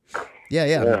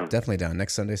 Yeah. I'm definitely down.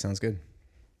 Next Sunday sounds good.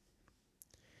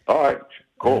 All right.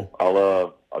 Cool.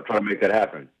 I'll try to make that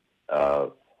happen.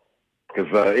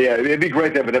 Because it'd be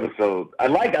great to have an episode. I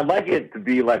like it to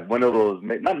be like one of those,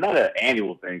 not an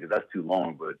annual thing because that's too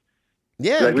long, but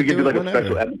yeah, we could do like a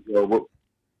special episode.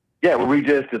 Where we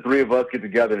just the three of us get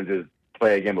together and just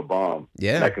play a game of bomb.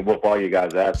 Yeah, and I can whoop all you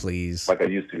guys' ass, please, like I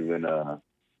used to in a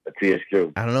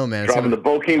THQ. I don't know, man. Driving the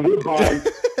Bokeem Woodbine.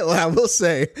 Well, I will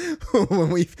say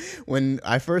when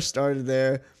I first started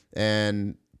there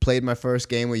and played my first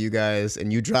game with you guys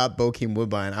and you dropped Bokeem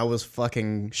Woodbine, I was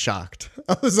fucking shocked.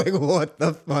 I was like, what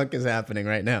the fuck is happening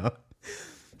right now?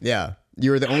 Yeah.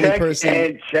 You were the only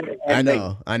person. I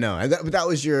know. And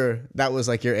that was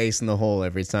like your ace in the hole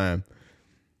every time.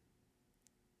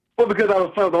 Well, because I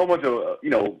was playing with a whole bunch of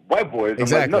white boys.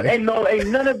 Exactly. I'm like, ain't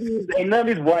none of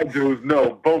these white dudes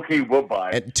know Bokeem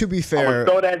Woodbine. And to be fair,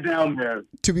 throw that down there.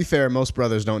 To be fair, most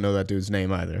brothers don't know that dude's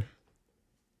name either.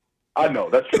 I know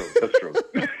that's true.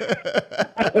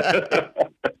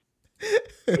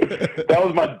 That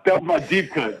was my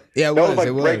deep cut. Yeah, that was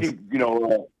breaking,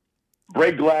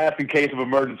 break glass in case of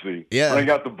emergency. Yeah. Bring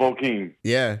out the Bokeem.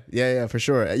 Yeah, for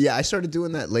sure. Yeah, I started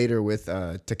doing that later with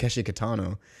Takeshi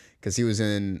Kitano because he was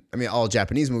in, I mean, all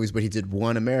Japanese movies, but he did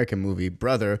one American movie,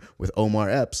 Brother, with Omar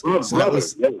Epps. So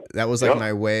that was like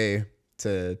my way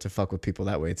to fuck with people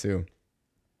that way too.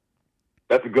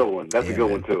 That's a good one. That's a good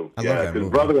one too. I love that movie.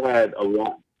 Brother had a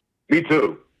lot. Me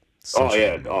too.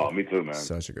 Me too, man.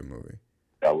 Such a good movie.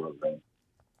 I love that.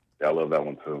 I love that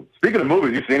one too. Speaking of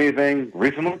movies, you seen anything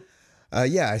recently?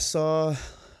 Yeah, I saw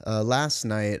last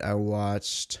night. I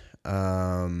watched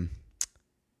Raw.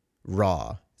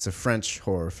 It's a French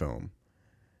horror film.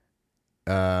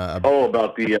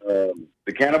 About the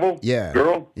cannibal?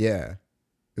 Girl? Yeah.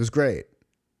 It was great.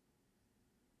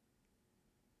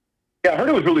 Yeah, I heard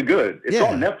it was really good. It's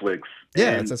on Netflix.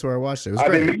 Yeah, that's where I watched it. It was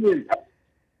great.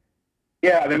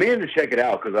 I've been meaning to check it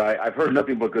out because I've heard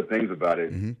nothing but good things about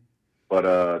it. Mm-hmm. But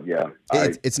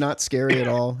it's not scary at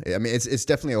all. I mean, it's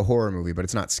definitely a horror movie, but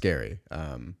it's not scary.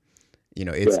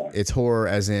 It's horror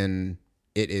as in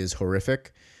it is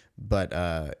horrific, but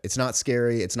it's not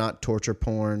scary. It's not torture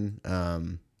porn.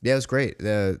 It was great.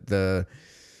 There's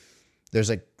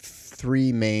like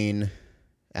 3 main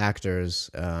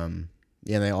actors.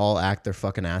 Yeah, they all act their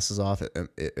fucking asses off.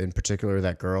 In particular,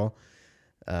 that girl.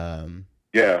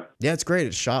 Yeah, it's great.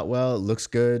 It's shot well. It looks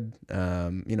good.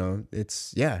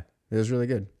 It was really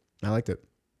good. I liked it.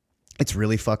 It's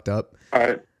really fucked up. All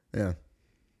right. Yeah.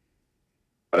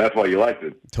 That's why you liked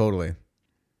it. Totally.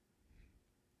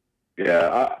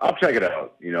 Yeah, I'll check it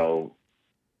out.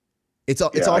 It's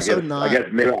also not.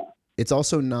 It's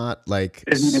also not like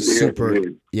super.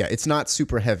 Yeah, it's not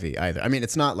super heavy either. I mean,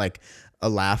 it's not like a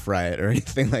laugh riot or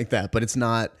anything like that, but it's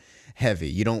not heavy.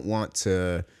 You don't want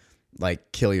to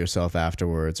like kill yourself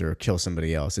afterwards or kill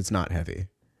somebody else. It's not heavy.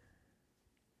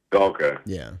 Okay.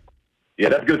 Yeah. Yeah,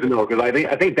 that's good to know because I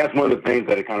think that's one of the things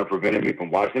that it kind of prevented me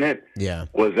from watching it. Yeah.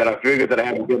 Was that I figured that I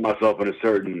had to get myself in a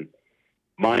certain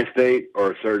mind state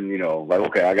or a certain,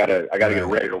 okay, I gotta get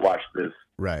ready to watch this.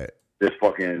 Right. This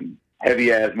fucking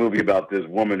heavy ass movie about this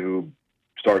woman who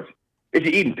starts. Is she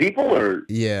eating people or?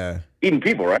 Yeah. Eating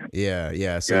people, right?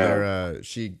 Yeah. So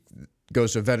she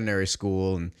goes to a veterinary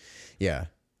school and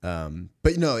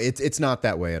but no, it's not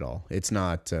that way at all. It's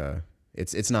not.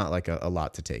 It's not like a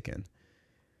lot to take in.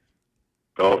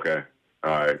 Okay.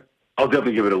 All right. I'll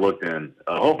definitely give it a look then.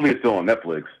 Hopefully it's still on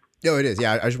Netflix. Oh, it is.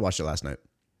 Yeah, I just watched it last night.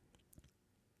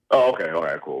 Oh, okay. All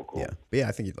right. Cool. Yeah. But yeah,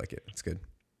 I think you'd like it. It's good.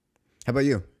 How about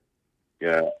you?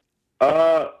 Yeah.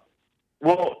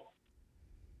 Well,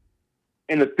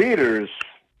 in the theaters,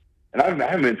 and I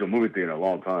haven't been to a movie theater in a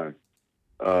long time,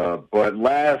 but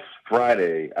last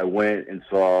Friday I went and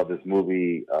saw this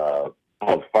movie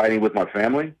called Fighting with My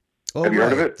Family. Oh, have you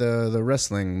heard of it? The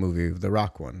wrestling movie, The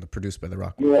Rock one, produced by The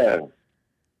Rock one. Yeah,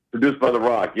 produced by The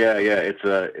Rock. Yeah. It's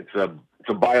a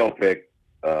biopic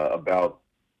about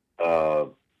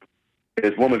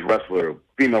this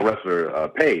female wrestler,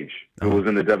 Paige, who was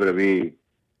in the WWE,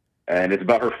 and it's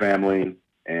about her family,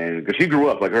 and because she grew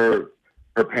up like her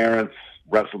parents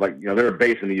wrestled, like they were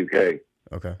based in the UK.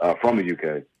 Okay. From the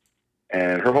UK,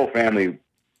 and her whole family.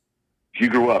 She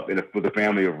grew up with a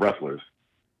family of wrestlers.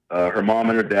 Her mom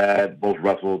and her dad both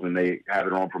wrestled, and they have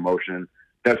their own promotion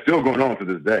that's still going on to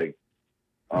this day.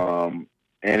 And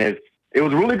it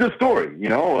was a really good story,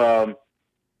 So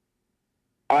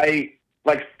it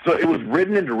was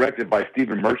written and directed by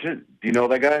Stephen Merchant. Do you know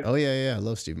that guy? Oh yeah, I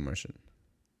love Stephen Merchant.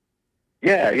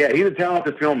 Yeah, he's a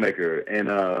talented filmmaker, and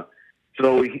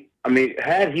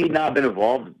had he not been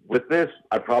involved with this,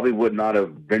 I probably would not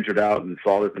have ventured out and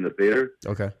saw this in the theater.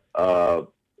 Okay.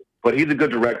 But he's a good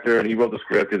director, and he wrote the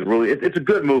script. It's a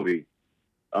good movie.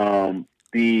 The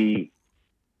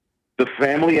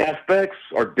family aspects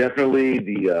are definitely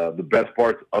the best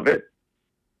parts of it.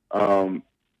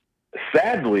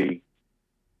 Sadly,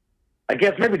 I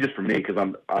guess maybe just for me because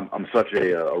I'm such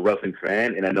a wrestling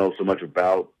fan, and I know so much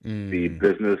about the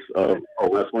business of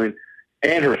wrestling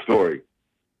and her story.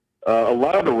 A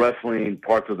lot of the wrestling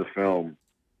parts of the film,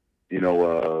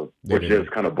 were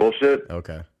just kind of bullshit.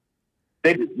 Okay.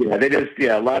 A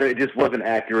lot of it just wasn't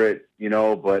accurate,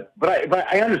 but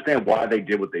I understand why they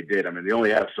did what they did. I mean, they only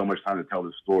have so much time to tell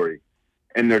the story,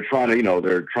 and they're trying to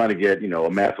get, a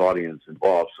mass audience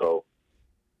involved. So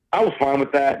I was fine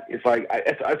with that. It's like,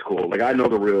 it's cool. Like, I know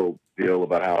the real deal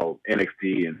about how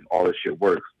NXT and all this shit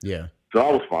works. Yeah. So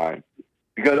I was fine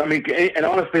because, I mean, and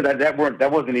honestly, that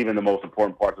wasn't even the most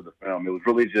important parts of the film. It was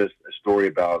really just a story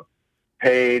about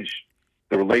Paige,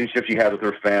 the relationship she had with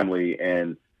her family,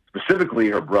 and specifically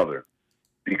her brother,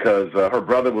 because her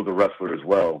brother was a wrestler as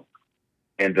well.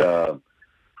 And they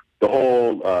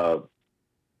were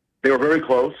very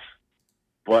close.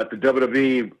 but the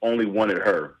WWE only wanted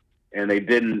her, and they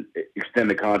didn't extend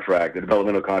the contract, the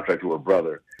developmental contract, to her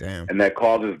brother. Damn. And that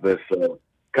causes this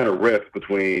kind of rift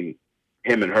between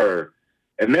him and her,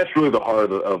 and that's really the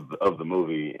heart of the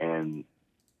movie. And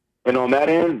on that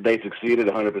end, they succeeded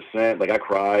 100%. Like, I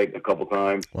cried a couple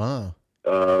times. Wow.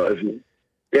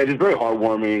 Just very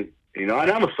heartwarming. You know,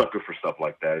 and I'm a sucker for stuff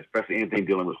like that, especially anything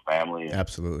dealing with family. And,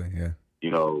 Absolutely, yeah.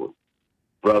 you know,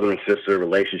 brother and sister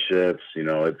relationships. You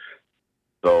know, it's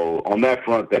so on that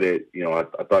front that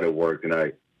I thought it worked, and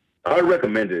I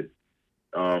recommend it.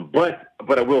 But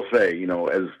I will say, you know,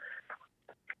 as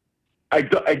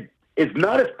it's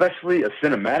not especially a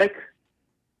cinematic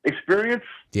experience.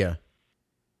 Yeah.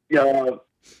 Yeah,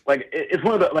 like it's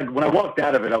one of the, like, when I walked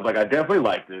out of it, I was like, I definitely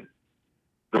liked it.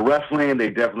 The wrestling, they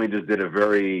definitely just did a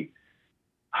very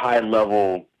high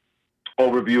level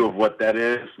overview of what that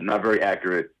is. Not very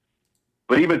accurate.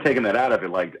 But even taking that out of it,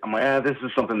 like, I'm like, this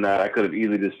is something that I could have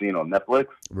easily just seen on Netflix.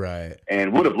 Right.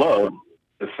 And would have loved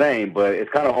the same, but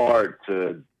it's kind of hard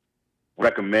to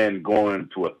recommend going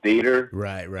to a theater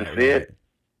to see it.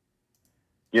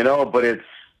 You know, but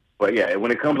yeah, when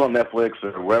it comes on Netflix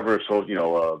or wherever, so, you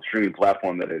know, streaming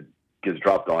platform that it gets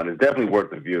dropped on, it's definitely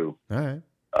worth the view. All right.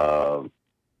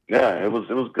 Yeah, it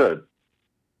was good.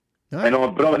 Right.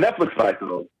 But on the Netflix side,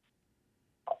 though,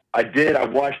 I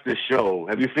watched this show.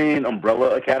 Have you seen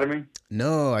Umbrella Academy?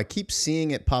 No, I keep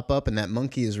seeing it pop up, and that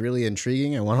monkey is really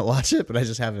intriguing. I want to watch it, but I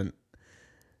just haven't.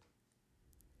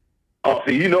 Oh,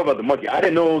 so you know about the monkey. I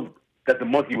didn't know that the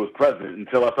monkey was present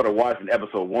until I started watching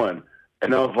episode 1.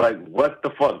 And I was like, what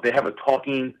the fuck? They have a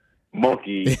talking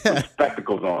monkey with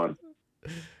spectacles on.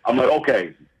 I'm like,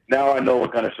 okay, now I know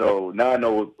what kind of show. Now I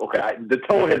know, okay, the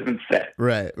tone has been set.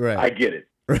 Right. I get it.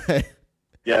 Right.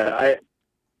 Yeah,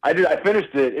 I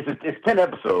finished it. It's 10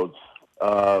 episodes.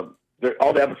 All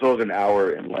the episodes are an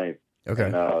hour in length.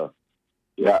 Okay. And,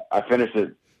 yeah, I finished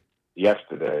it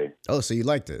yesterday. Oh, so you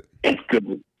liked it? It's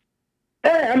good.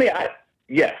 I mean,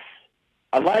 yes,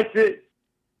 I liked it.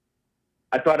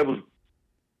 I thought it was.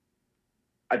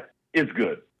 It's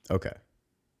good. Okay.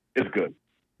 It's good.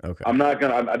 Okay. I'm not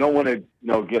gonna. I don't want to,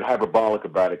 get hyperbolic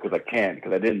about it because I can't,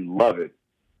 because I didn't love it,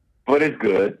 but it's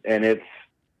good and it's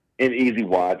an easy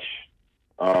watch.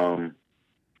 I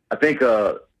think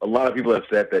a lot of people have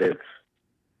said that it's,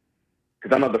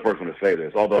 because I'm not the first one to say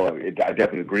this, although I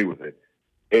definitely agree with it.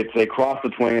 It's a cross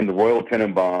between the Royal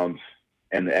Tenenbaums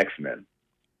and the X-Men.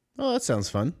 Oh, that sounds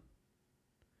fun.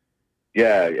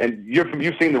 Yeah, and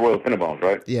you've seen the Royal Tenenbaums,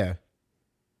 right? Yeah.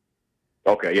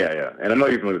 Okay, yeah, and I know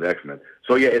you're familiar with X-Men.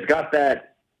 So yeah, it's got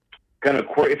that kind of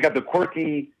it's got the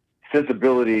quirky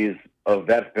sensibilities of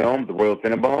that film, the Royal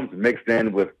Tenenbaums, mixed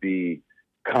in with the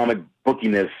comic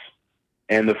bookiness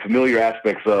and the familiar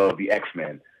aspects of the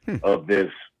X-Men, of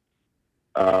this.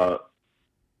 I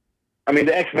mean,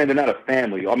 the X-Men, they're not a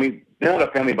family. I mean, they're not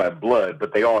a family by blood,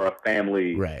 but they are a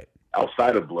family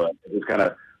outside of blood. They just kind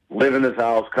of live in this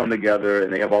house, come together,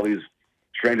 and they have all these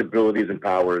strange abilities and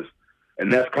powers.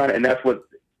 And that's what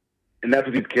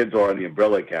these kids are in the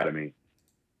Umbrella Academy.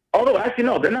 Although, actually,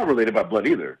 no, they're not related by blood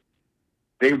either.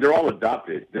 They're all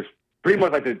adopted. There's pretty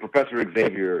much like the Professor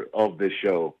Xavier of this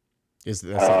show. Is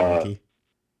that the monkey?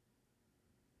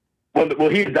 Well,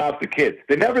 he adopts the kids.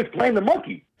 They never explain the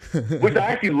monkey, which I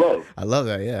actually love. I love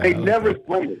that. Yeah. They never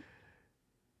explain it.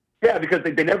 Yeah, because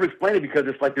they never explain it, because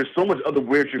it's like there's so much other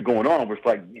weird shit going on where it's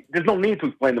like there's no need to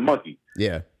explain the monkey.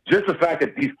 Yeah. Just the fact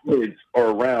that these kids are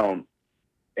around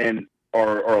and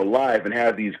are alive and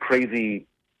have these crazy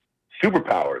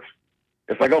superpowers.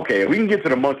 It's like, okay, we can get to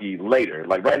the monkey later.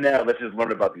 Like, right now, let's just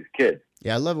learn about these kids.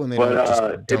 Yeah, I love when they don't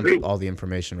just dump all the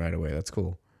information right away. That's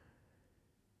cool.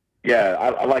 Yeah,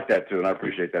 I like that too, and I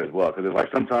appreciate that as well. Because it's like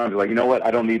sometimes, like, you know what?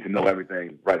 I don't need to know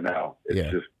everything right now.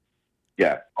 It's just,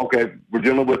 okay, we're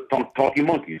dealing with talking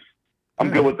monkeys.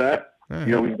 I'm good with that. Right.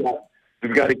 You know,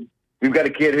 we've got a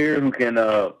kid here who can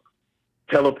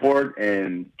teleport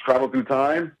and travel through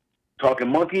time. Talking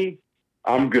monkey,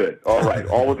 I'm good. All right,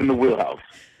 all within the wheelhouse.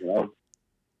 You know?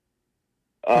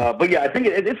 But yeah, I think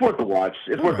it's worth the watch.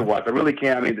 It's worth the watch. I really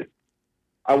can. I mean,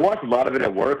 I watched a lot of it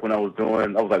at work when I was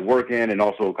like working and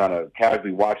also kind of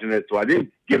casually watching it. So I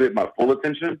didn't give it my full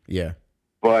attention. Yeah.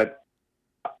 But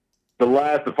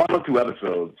the final 2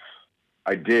 episodes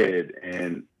I did,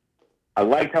 and I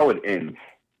liked how it ends.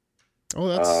 Oh,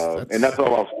 that's and that's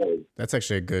all I'll say. That's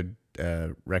actually a good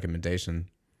recommendation.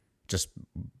 Just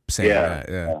saying that.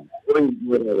 Yeah.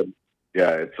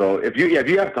 Yeah. So if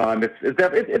you have time,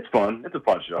 it's fun. It's a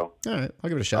fun show. All right, I'll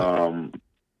give it a shot.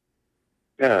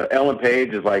 Yeah, Ellen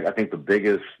Page is, like, I think the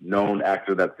biggest known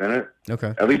actor that's in it.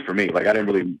 Okay. At least for me. Like, I didn't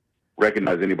really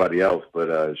recognize anybody else,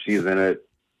 but she's in it.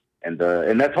 And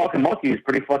that talking monkey is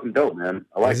pretty fucking dope, man.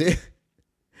 I like Is it. it?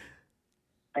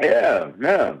 Yeah,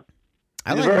 yeah.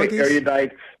 I He's like very monkeys.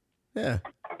 erudite. Yeah.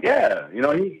 Yeah,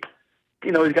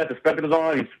 he's got the spectacles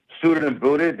on. He's suited and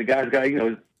booted. The guy's got, he's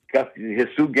got his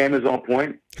suit game is on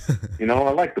point. I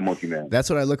like the monkey man. That's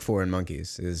what I look for in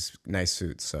monkeys is nice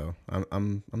suits. So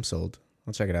I'm sold.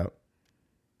 I'll check it out.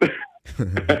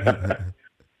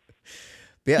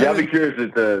 Yeah, I'll be curious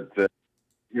to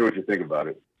hear what you think about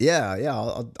it. Yeah,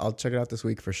 I'll check it out this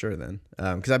week for sure then.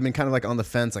 Because I've been kind of like on the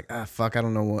fence, like fuck, I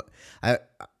don't know what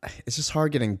it's just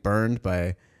hard getting burned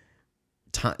by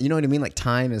time. You know what I mean? Like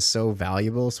time is so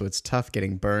valuable, so it's tough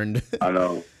getting burned. I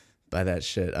know by that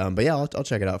shit. But yeah, I'll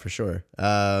check it out for sure.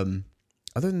 Other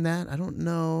than that, I don't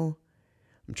know.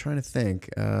 I'm trying to think.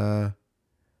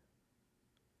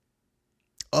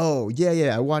 Oh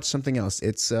yeah, I watched something else.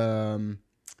 It's damn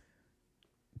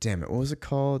it, what was it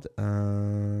called?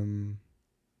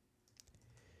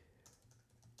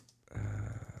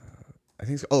 I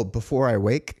think Before I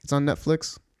Wake. It's on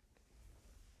Netflix.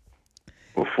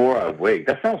 Before I Wake.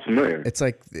 That sounds familiar. It's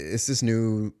this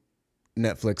new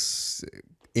Netflix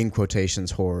in quotations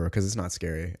horror because it's not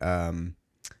scary.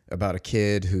 About a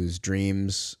kid whose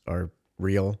dreams are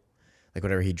real, like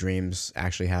whatever he dreams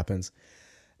actually happens,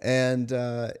 and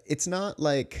it's not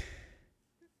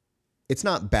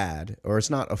bad or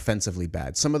it's not offensively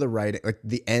bad. Some of the writing, like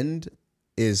the end,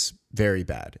 is very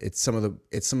bad. It's some of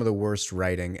the worst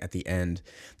writing at the end.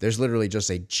 There's literally just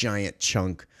a giant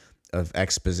chunk of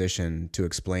exposition to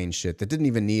explain shit that didn't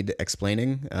even need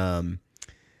explaining.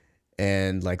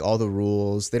 And like all the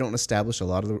rules, they don't establish a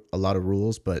lot of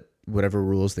rules, but whatever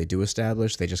rules they do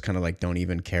establish, they just kind of like don't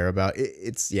even care about.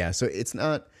 So it's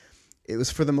not. It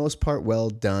was for the most part well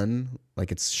done.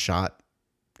 Like it's shot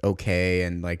okay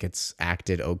and like it's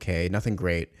acted okay. Nothing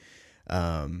great.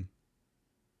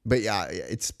 But yeah,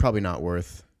 it's probably not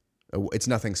worth. It's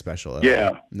nothing special.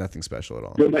 Nothing special at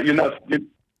all. You're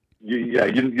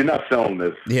not selling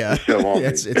this. Yeah, this show on me.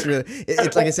 It's really.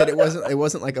 It's like I said. It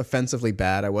wasn't like offensively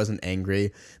bad. I wasn't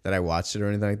angry that I watched it or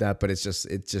anything like that. But it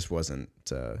just wasn't.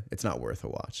 It's not worth a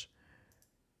watch.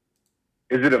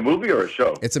 Is it a movie or a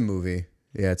show? It's a movie.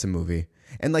 Yeah, it's a movie.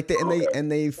 And like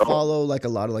they follow like a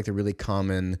lot of like the really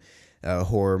common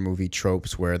horror movie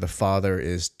tropes where the father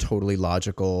is totally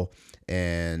logical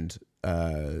and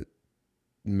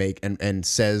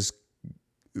says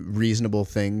reasonable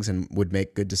things and would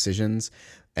make good decisions,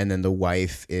 and then the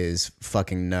wife is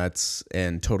fucking nuts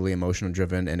and totally emotional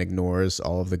driven and ignores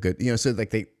all of the good, so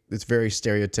like it's very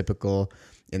stereotypical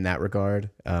in that regard.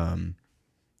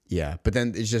 Yeah, but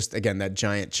then it's just, again, that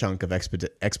giant chunk of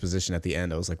exposition at the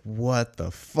end. I was like, what the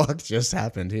fuck just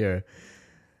happened here?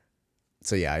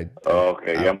 So yeah.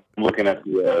 I'm looking at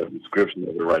the description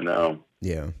of it right now.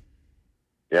 Yeah.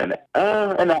 Yeah,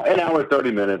 an hour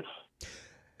 30 minutes.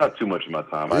 Not too much of my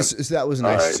time. That was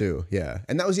nice too. Yeah,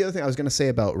 and that was the other thing I was gonna say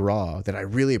about Raw that I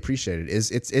really appreciated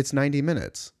is it's 90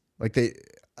 minutes. Like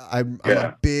I'm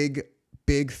a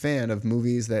big fan of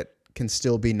movies that can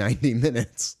still be 90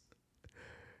 minutes.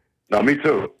 No, me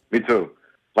too.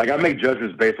 Like I make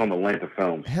judgments based on the length of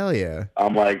films. Hell yeah.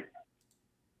 I'm like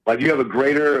you have a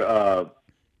greater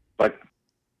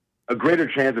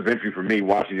chance of entry for me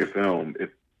watching your film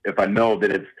if I know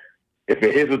that if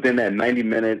it is within that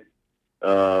 90-minute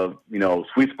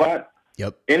sweet spot.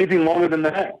 Yep. Anything longer than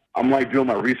that, I'm like doing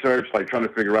my research, like trying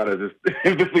to figure out if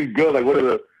this thing's good. Like what are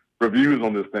the reviews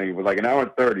on this thing? But like an hour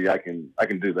and 30, I can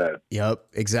do that. Yep.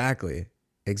 Exactly.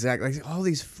 Like all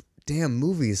these damn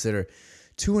movies that are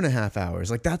 2.5 hours.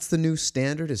 Like that's the new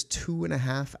standard is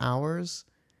 2.5 hours.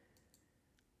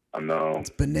 I know.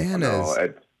 It's bananas.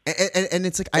 And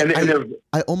it's like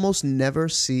I almost never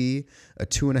see a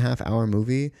 2.5 hour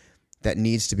movie that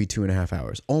needs to be 2.5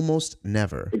 hours. Almost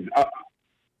never.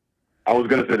 I was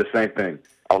going to say the same thing.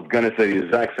 I was going to say the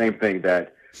exact same thing,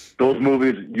 that those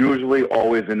movies usually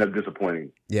always end up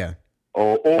disappointing. Yeah.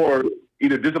 Or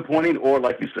either disappointing or,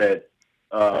 like you said,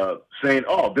 saying,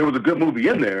 "Oh, there was a good movie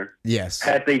in there." Yes.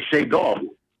 Had they shaved off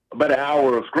about an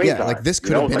hour of screen time. Yeah, like this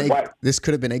could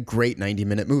have been a great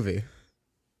 90-minute movie.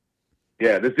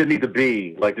 Yeah, this didn't need to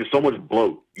be like. There's so much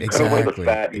bloat. You cut away the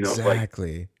fat.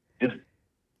 Exactly. Like, just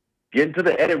get into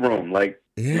the edit room. Like,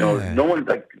 no one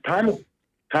like time is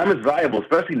valuable,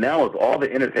 especially now with all the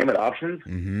entertainment options.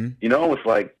 Mm-hmm. It's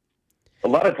like a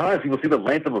lot of times people see the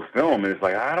length of a film and it's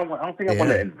like I don't think I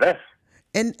want to invest.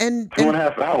 And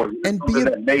 2.5 hours and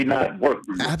that may not work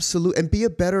for you. Absolutely. And be a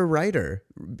better writer,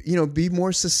 be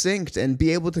more succinct and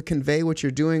be able to convey what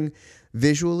you're doing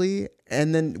visually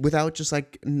and then without just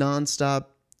like nonstop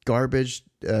garbage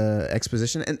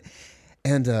exposition.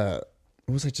 And what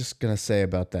was I just going to say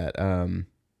about that?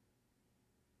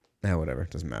 Whatever,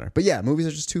 doesn't matter. But yeah, movies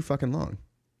are just too fucking long.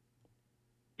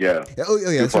 Yeah. Oh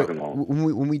yeah. Too fucking long.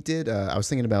 When we did, I was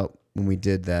thinking about when we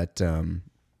did that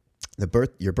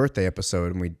your birthday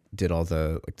episode, and we did all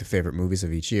the favorite movies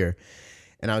of each year,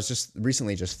 and I was just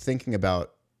recently thinking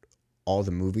about all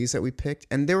the movies that we picked,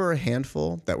 and there were a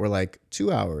handful that were like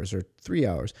 2 hours or 3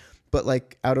 hours, but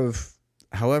like out of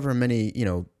however many,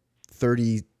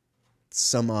 30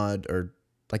 some odd or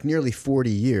like nearly 40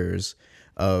 years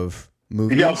of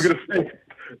movies. Yeah, I was gonna say.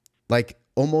 Like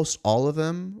almost all of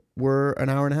them were an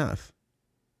hour and a half.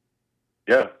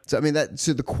 Yeah. So I mean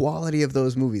so the quality of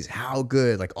those movies, how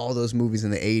good, like all those movies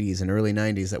in the 80s and early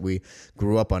 90s that we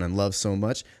grew up on and loved so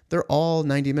much, they're all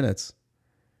 90 minutes.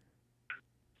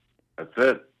 That's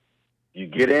it. You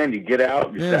get in, you get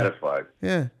out, you're satisfied.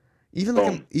 Yeah. Even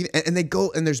like and they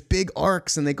go, and there's big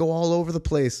arcs and they go all over the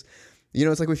place.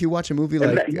 It's like if you watch a movie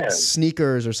like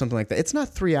Sneakers or something like that, it's not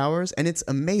 3 hours and it's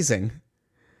amazing.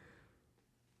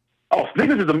 Oh,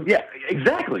 Sneakers is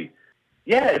exactly.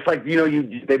 Yeah, it's like,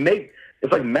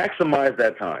 it's like maximize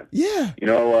that time. Yeah.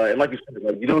 And like you said,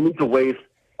 like, you don't need to waste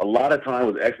a lot of time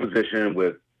with exposition,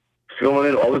 with filling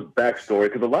in all this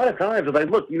backstory, because a lot of times it's like,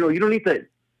 look, you don't need to,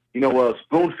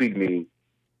 spoon feed me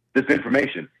this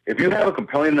information. If you have a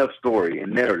compelling enough story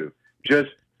and narrative, just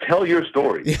tell your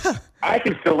story. Yeah. I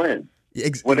can fill in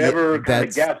whatever kind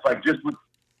of gaps, like just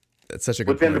that's such a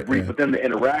good within point, the brief, within the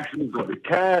interactions of the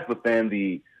cast, within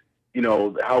the,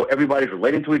 how everybody's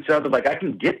relating to each other. Like, I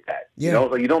can get that. Yeah.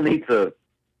 Like, you don't need to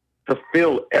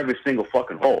fill every single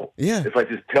fucking hole. Yeah. It's like,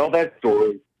 just tell that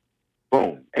story.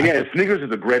 Boom. And Sneakers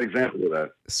is a great example of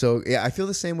that. So yeah, I feel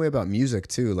the same way about music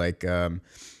too. Like,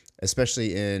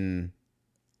 especially in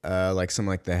like some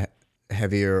like the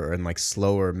heavier and like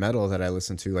slower metal that I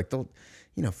listen to, like they'll,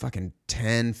 fucking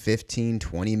 10, 15,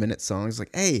 20-minute songs. Like,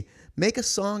 hey, make a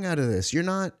song out of this.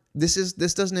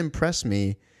 This doesn't impress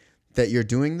me that you're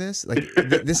doing this. Like,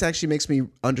 this actually makes me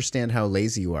understand how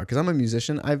lazy you are. Because I'm a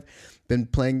musician. I've been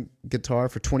playing guitar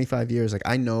for 25 years. Like,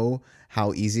 I know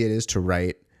how easy it is to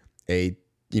write a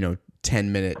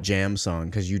 10-minute jam song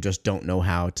because you just don't know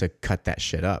how to cut that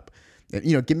shit up.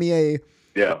 Give me a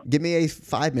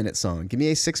 5-minute song, give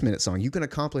me a 6-minute song. You can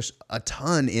accomplish a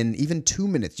ton in even 2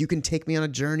 minutes. You can take me on a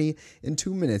journey in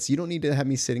 2 minutes. You don't need to have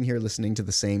me sitting here listening to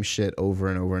the same shit over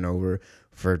and over and over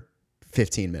for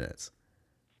 15 minutes.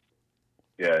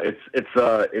 Yeah, it's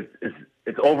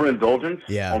overindulgence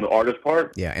on the artist's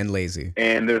part. Yeah, and lazy.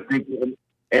 And they're thinking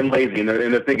and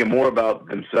they're thinking more about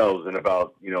themselves and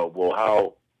about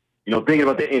how thinking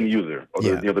about the end user or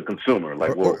the consumer,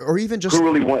 like or even just who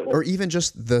really want, or even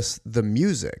just the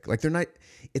music. Like they're not.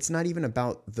 It's not even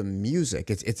about the music.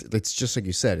 It's just like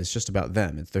you said. It's just about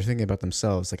them. They're thinking about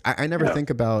themselves. Like I never think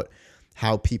about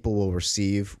how people will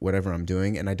receive whatever I'm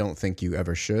doing, and I don't think you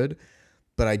ever should.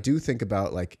 But I do think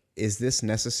about, like, is this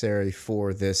necessary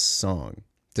for this song?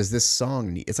 Does this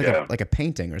song need? It's like a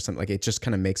painting or something. Like it just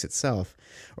kind of makes itself,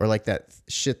 or like that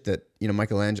shit that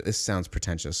Michelangelo. This sounds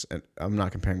pretentious, and I'm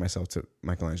not comparing myself to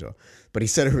Michelangelo, but he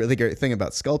said a really great thing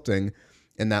about sculpting,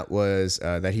 and that was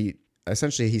that he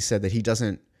said that he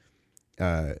doesn't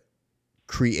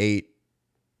create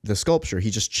the sculpture.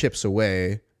 He just chips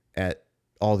away at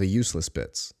all the useless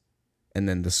bits, and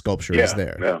then the sculpture is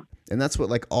there. Yeah. And that's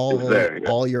what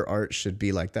all your art should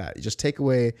be like that. You just take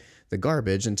away the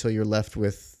garbage until you're left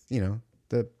with,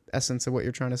 the essence of what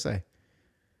you're trying to say.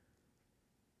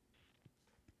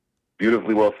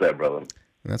 Beautifully well said, brother. And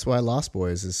that's why Lost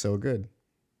Boys is so good.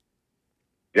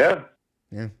 Yeah.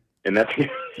 Yeah. And that's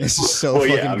it's just so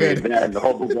fucking good. Man, the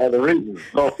whole other reason is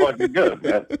so fucking good,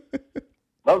 man.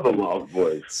 Love the Lost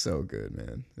Boys. So good,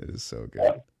 man. It is so good.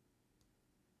 Yeah.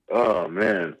 Oh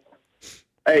man.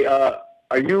 Hey,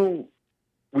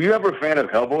 were you ever a fan of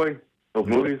Hellboy? Those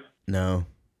movies? No.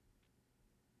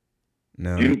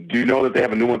 Do you know that they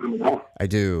have a new one coming out? I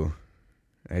do.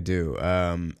 I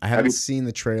haven't seen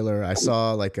the trailer. I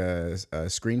saw like a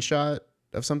screenshot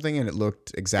of something, and it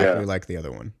looked exactly like the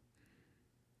other one.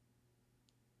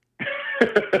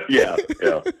 yeah.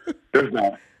 There's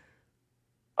that.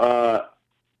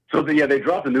 They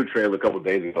dropped a new trailer a couple of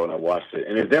days ago, and I watched it,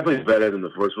 and it definitely is better than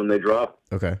the first one they dropped.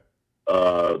 Okay.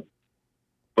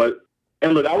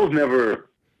 And look,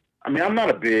 I'm not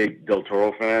a big Del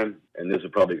Toro fan, and this is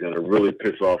probably going to really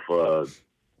piss off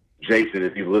Jason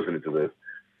if he's listening to this.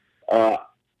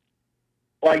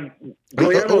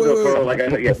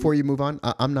 Before you move on,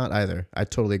 I'm not either. I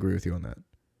totally agree with you on that.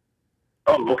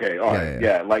 Oh, okay, all right,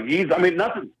 yeah. Like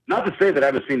not to say that I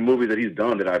haven't seen movies that he's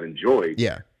done that I've enjoyed.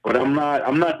 Yeah. But I'm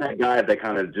not that guy that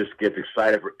kind of just gets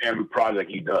excited for every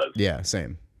project he does. Yeah,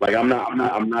 same. Like I'm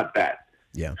not that.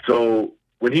 Yeah. So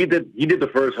when he did the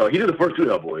first two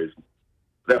Hellboys,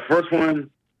 that first one,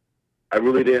 I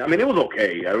really did. I mean, it was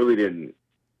okay. I really didn't.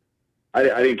 I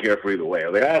didn't care for either way. I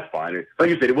was like, that's fine. Like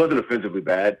you said, it wasn't offensively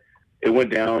bad. It went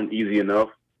down easy enough.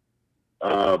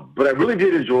 But I really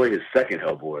did enjoy his second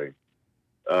Hellboy,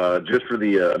 just for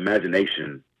the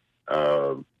imagination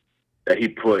that he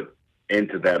put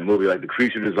into that movie, like the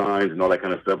creature designs and all that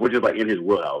kind of stuff, which is like in his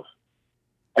wheelhouse.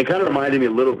 It kind of reminded me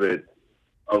a little bit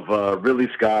of Ridley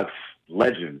Scott's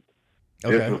Legend.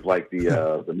 Okay. This was like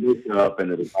the makeup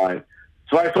and the design.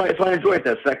 So I enjoyed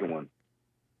that second one.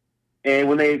 And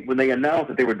when they announced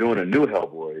that they were doing a new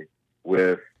Hellboy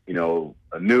with, you know,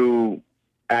 a new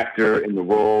actor in the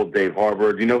role, Dave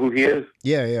Harbour. Do you know who he is?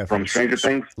 Yeah. From Stranger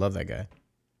Things. Love that guy.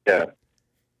 Yeah,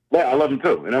 I love him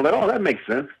too. And I'm like, oh, that makes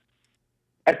sense.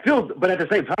 But at the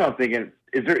same time, I'm thinking,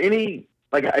 is there any,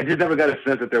 like, I just never got a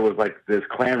sense that there was like this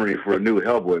clamoring for a new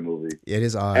Hellboy movie. It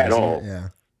is odd at all. Yeah.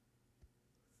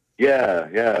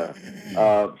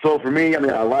 So for me, I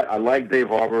mean, I like Dave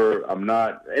Harbour. I'm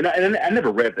not, and I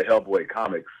never read the Hellboy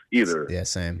comics either. Yeah,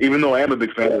 same. Even though I am a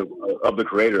big fan of the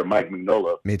creator, Mike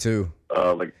Mignola. Me too.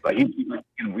 Like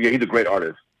he's a great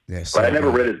artist. Yeah, but I never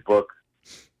read his book.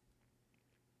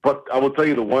 But I will tell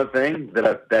you the one thing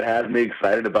that has me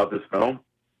excited about this film.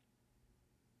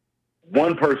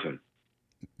 One person.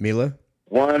 Mila?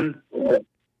 One.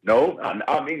 No,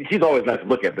 I mean, she's always nice to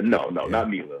look at, but no, not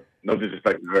Mila. No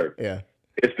disrespect to her. Yeah.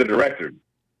 It's the director.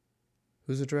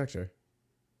 Who's the director?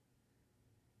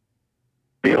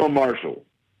 Neil Marshall.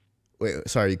 Wait,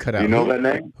 sorry, you cut out. You know that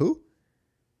name? Who?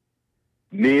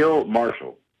 Neil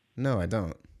Marshall. No, I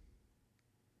don't.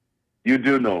 You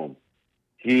do know him.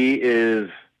 He is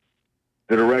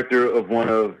the director of one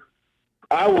of,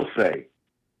 I will say,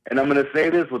 and I'm going to say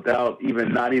this without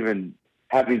not even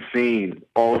having seen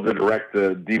all of the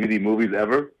direct-to-DVD movies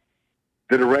ever,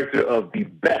 the director of the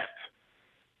best,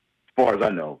 as far as I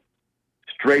know,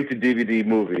 straight-to-DVD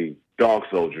movie, Dog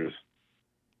Soldiers.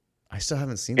 I still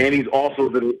haven't seen and that. he's also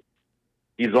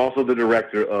the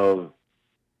director of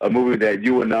a movie that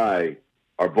you and I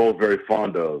are both very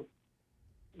fond of,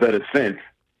 The Descent.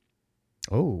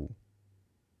 Oh.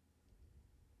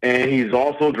 And he's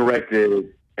also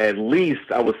directed at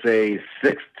least, I would say,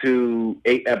 6 to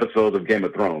 8 episodes of Game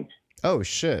of Thrones. Oh,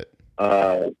 shit.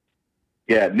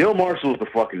 Yeah, Neil Marshall is the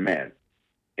fucking man.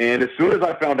 And as soon as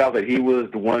I found out that he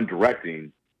was the one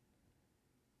directing,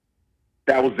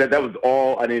 that was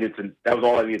all I needed to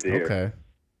hear. Okay.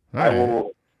 All right.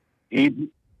 He's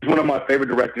one of my favorite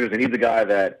directors, and he's a guy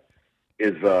that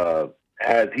is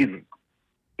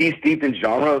he's steeped in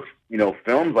genre, you know,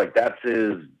 films. Like, that's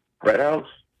his Red House.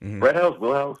 Mm-hmm. Red House?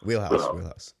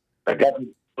 Wheelhouse. Like, that's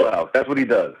Wheelhouse. That's what he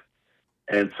does.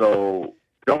 And so,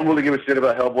 don't really give a shit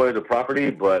about Hellboy as a property,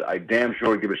 but I damn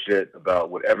sure give a shit about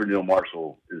whatever Neil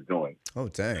Marshall is doing. Oh,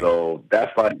 dang. So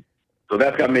that's fine. So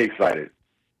that's got me excited.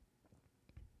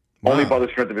 Wow. Only by the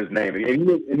strength of his name. And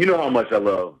you know how much I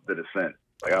love The Descent.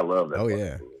 Like, I love that. Oh,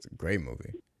 yeah. It's a great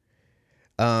movie.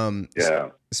 Yeah.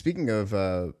 Speaking of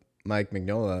Mike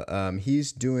Mignola,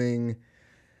 he's doing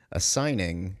a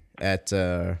signing at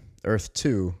Earth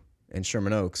 2 in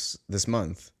Sherman Oaks this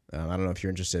month. I don't know if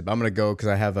you're interested, but I'm going to go because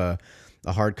I have a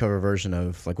hardcover version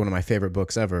of like one of my favorite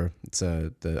books ever. It's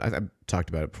I talked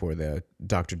about it before, the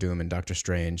Doctor Doom and Doctor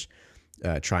Strange,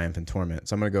 Triumph and Torment.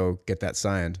 So I'm going to go get that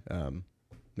signed.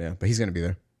 Yeah, but he's going to be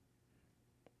there.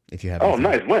 If you have. Oh,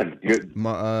 nice. When?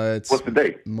 What's the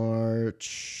date?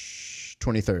 March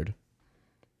 23rd.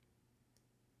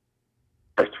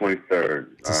 March 23rd.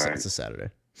 It's a Saturday.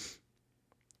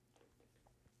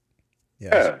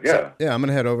 Yeah. So, I'm going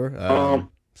to head over.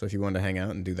 So if you wanted to hang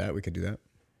out and do that, we could do that.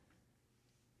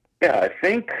 Yeah, I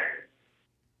think.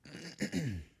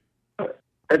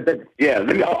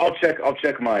 I'll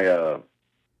check my.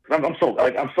 I'm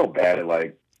so bad at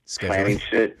like planning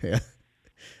shit. Yeah.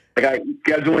 Like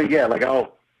scheduling. Yeah, like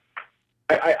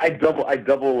I double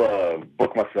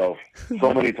book myself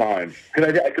so many times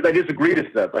because I disagree to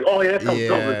stuff. Like, oh yeah, that sounds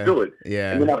dope. Let's do it.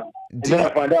 Yeah. And then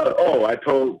I find out, oh, I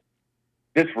told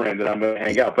this friend that I'm gonna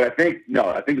hang out. But I think the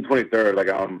 23rd, like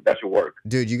that should work.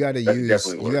 Dude, you gotta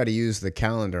use the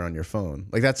calendar on your phone.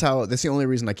 Like that's the only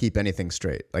reason I keep anything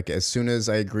straight. Like as soon as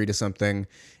I agree to something,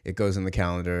 it goes in the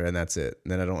calendar and that's it.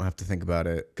 And then I don't have to think about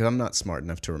it because I'm not smart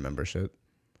enough to remember shit.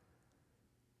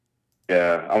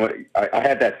 Yeah, I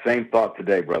had that same thought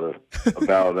today, brother,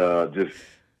 about just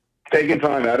taking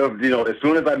time out of, as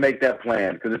soon as I make that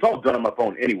plan, because it's all done on my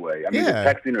phone anyway. I mean, just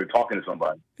texting or talking to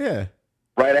somebody. Yeah.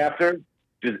 Right after,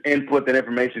 just input that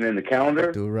information in the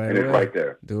calendar. Do it right and away. It's right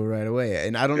there. Do it right away.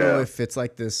 And I don't know if it's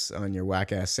like this on your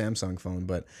whack-ass Samsung phone,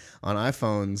 but on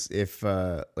iPhones, if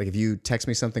you text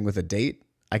me something with a date,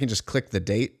 I can just click the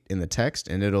date in the text,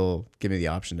 and it'll give me the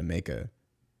option to make a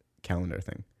calendar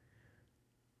thing?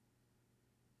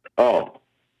 Oh,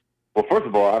 well, first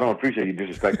of all, I don't appreciate you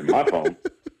disrespecting my phone.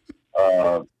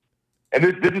 Uh, and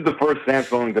this is the first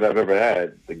Samsung that I've ever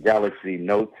had, the Galaxy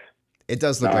Note. It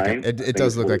does look 9. like it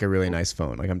does look like a really nice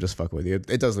phone. Like, I'm just fucking with you.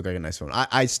 It does look like a nice phone.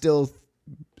 I still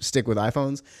stick with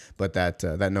iPhones, but that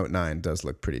Note 9 does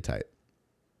look pretty tight.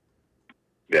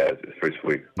 Yeah, it's pretty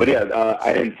sweet. But yeah,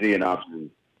 I didn't see an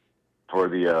option for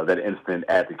the that instant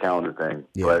add to calendar thing.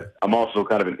 Yeah. But I'm also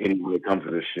kind of an idiot when it comes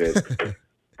to this shit.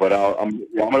 But I'm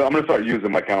gonna start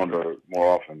using my calendar more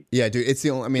often. Yeah, dude, it's the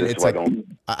only. I mean, Just it's so like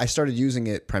I started using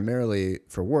it primarily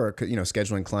for work. You know,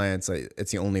 scheduling clients.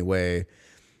 It's the only way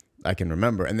I can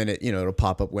remember. And then it'll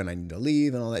pop up when I need to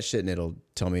leave and all that shit, and it'll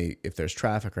tell me if there's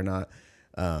traffic or not.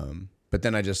 But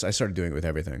then I started doing it with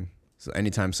everything. So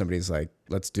anytime somebody's like,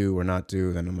 "Let's do or not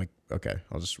do," then I'm like, "Okay,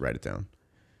 I'll just write it down."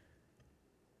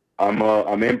 I'm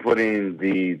inputting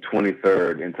the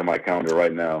 23rd into my calendar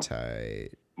right now.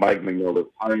 Tight. Mike Magnola's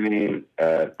signing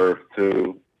at Earth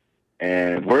 2.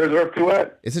 And where is Earth 2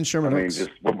 at? It's in Sherman Oaks.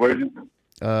 Where is it?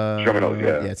 Sherman Oaks,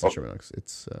 yeah. Yeah, it's in Sherman Oaks.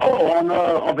 It's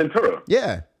on Ventura.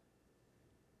 Yeah.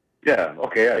 Yeah,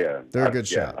 okay, yeah. They're a good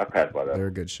shop. I passed by that. They're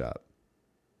a good shop.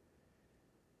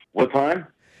 What time?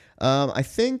 I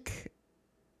think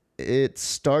it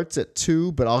starts at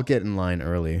 2, but I'll get in line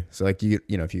early. So like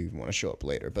if you want to show up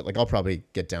later, but like I'll probably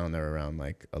get down there around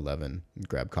like 11, and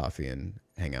grab coffee and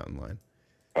hang out in line.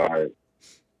 All right.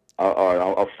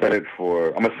 I'll set it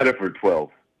for. I'm gonna set it for 12.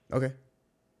 Okay.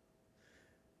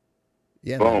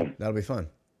 Yeah, boom. Man, that'll be fun.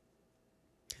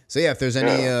 So yeah, if there's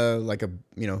any like a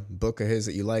book of his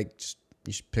that you like,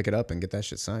 you should pick it up and get that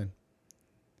shit signed.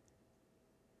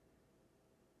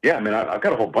 Yeah, I mean, I've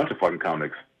got a whole bunch of fucking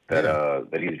comics that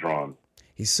he's drawn.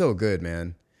 He's so good,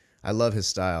 man. I love his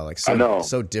style. Like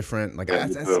so different. Like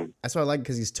that's why I like,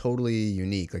 because he's totally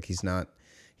unique. Like he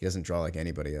doesn't draw like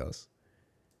anybody else.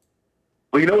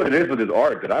 Well, you know what it is with his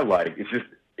art that I like? It's just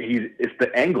it's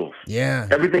the angles. Yeah.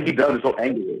 Everything he does is so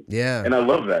angular. Yeah. And I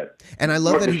love that. And I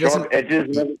love that he doesn't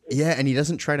edges. Yeah, and he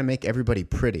doesn't try to make everybody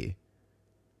pretty.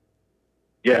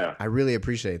 Yeah. I really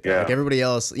appreciate that. Yeah. Like everybody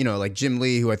else, like Jim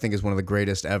Lee, who I think is one of the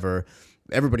greatest ever.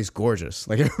 Everybody's gorgeous.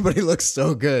 Like everybody looks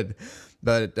so good.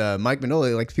 But Mike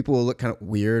Mignola, like people will look kind of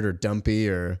weird or dumpy,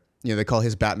 or they call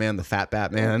his Batman the Fat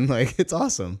Batman. Like it's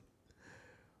awesome.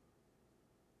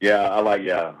 Yeah,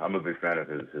 I'm a big fan of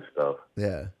his stuff.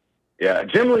 Yeah. Yeah,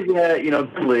 Jim Lee. Yeah,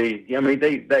 Jim Lee. Yeah, I mean,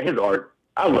 his art.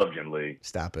 I love Jim Lee.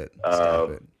 Stop it.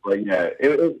 But yeah,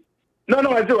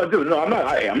 no, I do. No, I'm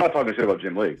not talking shit about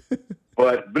Jim Lee.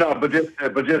 but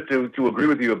just to agree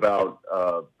with you about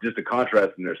just the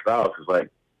contrast in their styles, because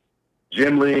like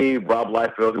Jim Lee, Rob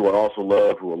Liefeld, who I also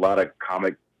love, who a lot of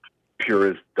comic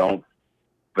purists don't.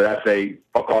 But I say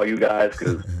fuck all you guys,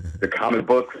 because they're comic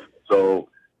books. So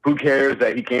who cares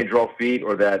that he can't draw feet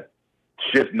or that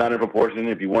shit's not in proportion?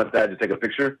 If you want that, just take a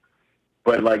picture.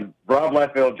 But like Rob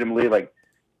Liefeld, Jim Lee, like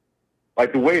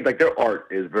the way like their art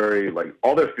is very like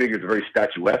all their figures are very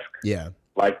statuesque. Yeah.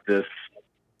 Like this,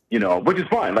 which is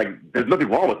fine. Like there's nothing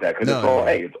wrong with that, because it's all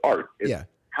it's art. It's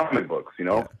comic books,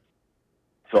 Yeah.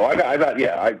 So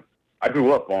I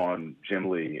grew up on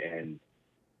Jim Lee and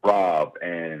Rob,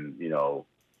 and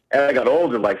as I got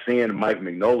older, like seeing Mike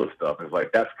Mignola stuff, it's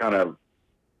like that's kind of.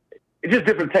 It's just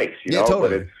different tastes,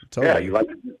 Totally. But totally. Yeah, you like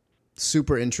it.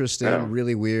 Super interesting,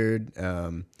 really weird.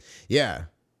 Yeah.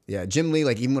 Jim Lee,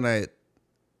 like even when I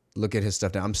look at his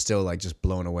stuff now, I'm still like just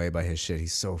blown away by his shit.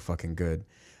 He's so fucking good.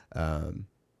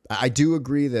 I do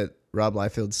agree that Rob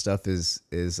Liefeld's stuff is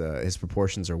his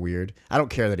proportions are weird. I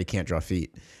don't care that he can't draw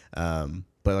feet, but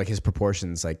like his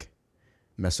proportions like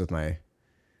mess with my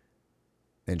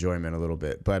enjoyment a little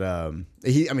bit. But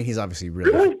he's obviously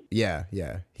really yeah.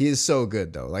 He is so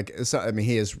good though. Like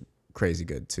he is crazy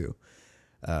good too.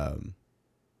 But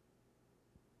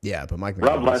Mike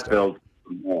Rob Liefeld's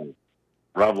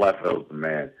the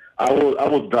man. I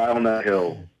will die on that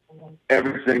hill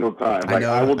every single time. Like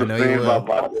I will defend Rob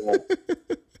Liefeld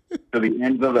to the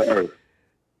ends of the earth.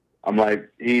 I'm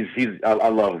like I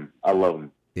love him. I love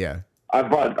him. Yeah. I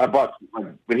bought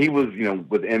when he was,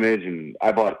 with Image, and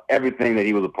I bought everything that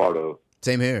he was a part of.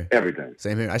 Same here. Everything.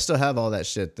 Same here. I still have all that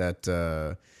shit that,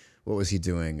 what was he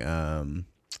doing?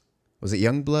 Was it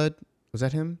Youngblood? Was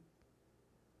that him?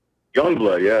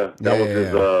 Youngblood, yeah. That was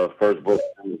his first book.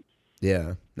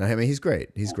 Yeah. No, I mean, he's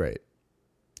great. He's great.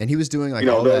 And he was doing like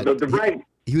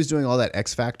he was doing all that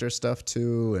X Factor stuff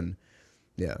too, and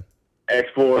yeah.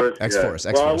 X-Force. X-Force.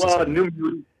 Well, New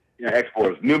Mutants. Yeah,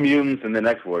 X-Force. New Mutants and then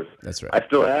X-Force. That's right. I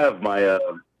still have my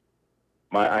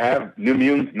I have New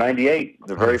Mutants 98,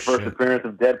 the very first appearance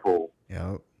of Deadpool.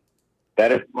 Yeah.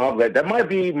 That is probably that might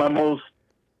be my most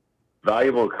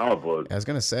valuable comic book I was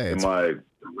gonna say in it's my.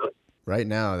 right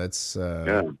now. That's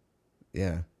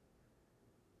yeah.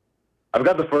 I've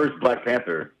got the first Black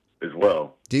Panther as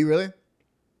well. Do you really?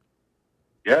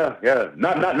 Yeah.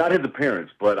 Not his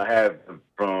appearance, but I have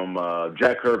from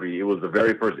Jack Kirby. It was the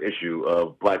very first issue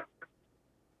of Black.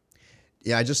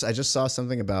 Yeah, I just saw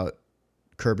something about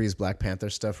Kirby's Black Panther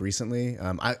stuff recently.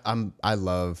 I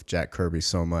love Jack Kirby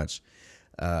so much.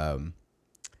 Are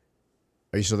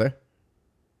you still there?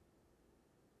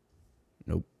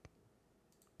 Nope.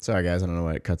 Sorry guys, I don't know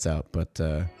why it cuts out, but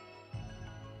can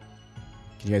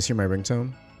you guys hear my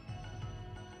ringtone?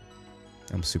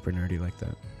 I'm super nerdy like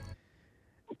that.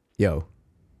 Yo.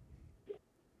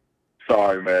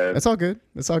 Sorry, man. That's all good.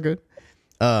 That's all good.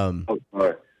 Oh,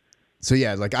 sorry. So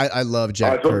yeah, like I love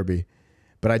Jack Kirby,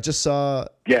 but I just saw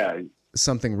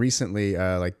something recently,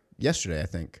 like yesterday, I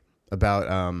think,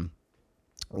 about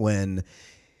when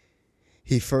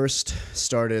he first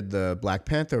started the Black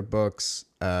Panther books.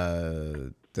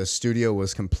 The studio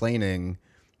was complaining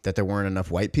that there weren't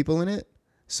enough white people in it.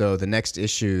 So the next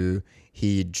issue,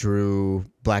 he drew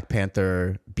Black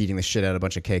Panther beating the shit out of a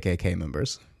bunch of KKK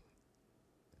members.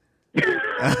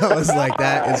 I was like,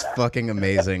 that is fucking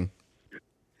amazing.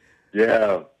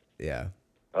 Yeah. Yeah.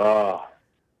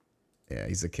 Yeah,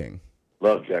 he's the king.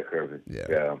 Love Jack Kirby.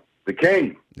 Yeah. The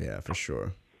king. Yeah, for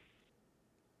sure.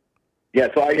 Yeah,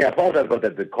 so I apologize about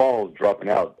that. The call is dropping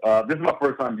out. This is my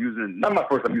first time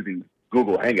using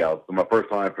Google Hangouts, but my first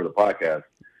time for the podcast.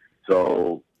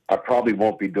 So I probably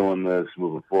won't be doing this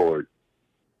moving forward.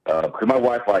 Because my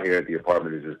Wi-Fi here at the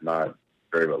apartment is just not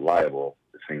very reliable,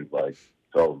 it seems like.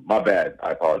 So my bad.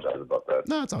 I apologize about that.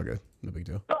 No, it's all good. No big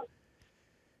deal.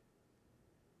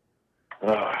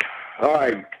 All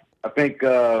right. I think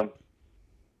now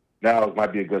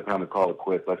might be a good time to call it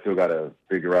quits. I still got to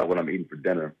figure out what I'm eating for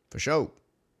dinner. For sure.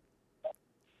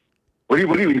 What do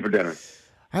you eat for dinner?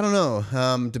 I don't know.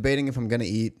 Debating if I'm going to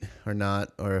eat or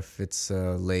not, or if it's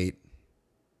late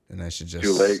and I should just...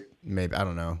 Too late? Maybe. I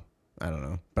don't know.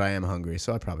 But I am hungry,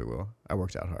 so I probably will. I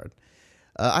worked out hard.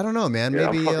 I don't know, man. Yeah,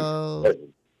 Maybe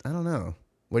I don't know.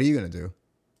 What are you going to do?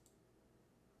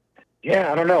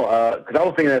 Yeah, I don't know. Because I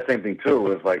was thinking that same thing, too.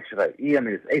 It was like, should I eat? I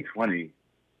mean, it's 8:20.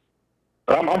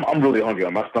 But I'm really hungry.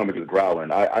 My stomach is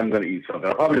growling. I'm going to eat something.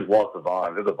 I'll probably just walk to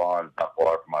Vons. There's a Vons not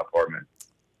far from my apartment.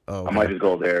 Oh, okay. I might just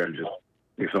go there and just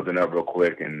pick something up real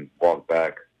quick and walk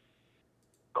back.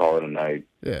 Call it a night.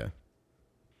 Yeah.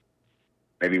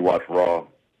 Maybe watch Raw.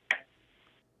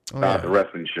 Oh, Not the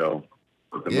wrestling show.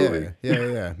 But the movie.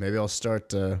 Yeah. Maybe I'll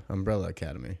start Umbrella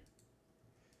Academy.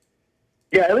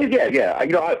 Yeah, at least,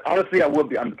 yeah. Honestly, I would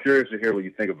be. I'm curious to hear what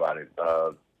you think about it.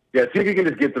 See if you can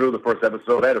just get through the first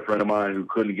episode. I had a friend of mine who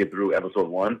couldn't get through episode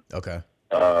 1. Okay.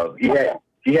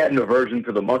 He had an aversion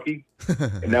to the monkey,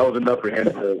 and that was enough for him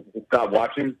to stop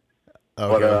watching.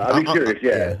 Okay. But I'd be curious,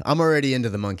 yeah. I'm already into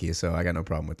the monkey, so I got no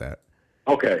problem with that.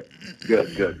 Okay.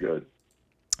 Good.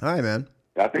 All right, man.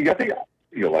 I think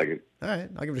you'll like it. All right,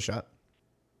 I'll give it a shot.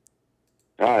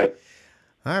 All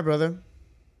right, brother.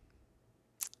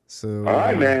 So. All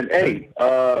right, man. Hey,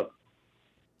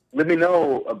 let me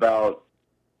know about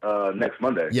next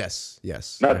Monday. Yes.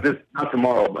 Not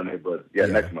tomorrow Monday, but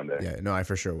next Monday. Yeah, no, I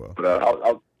for sure will. But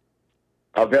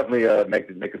I'll definitely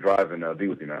make a drive and be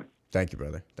with you, man. Thank you,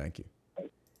 brother. Thank you.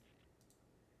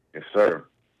 Yes, sir.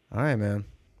 All right, man.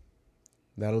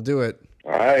 That'll do it.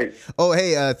 All right. Oh,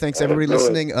 hey, thanks everybody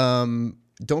listening.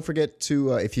 Don't forget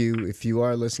to if you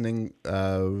are listening,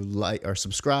 like or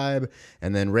subscribe,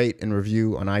 and then rate and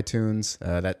review on iTunes.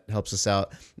 That helps us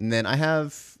out. And then I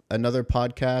have another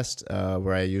podcast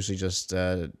where I usually just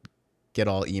get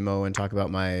all emo and talk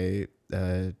about my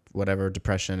whatever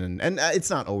depression, and it's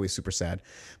not always super sad,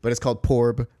 but it's called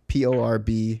Porb, Porb.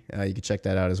 You can check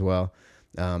that out as well.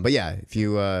 But yeah, if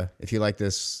you like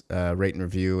this, rate and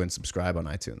review and subscribe on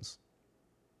iTunes.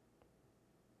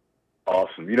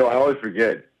 Awesome. I always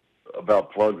forget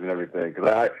about plugs and everything because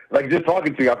I like just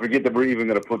talking to you. I forget that we're even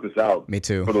going to put this out. Me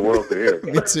too. For the world to hear.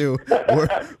 Me too.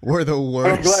 We're the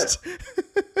worst.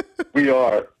 We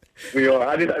are.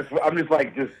 I'm just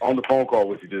like on the phone call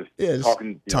with you, just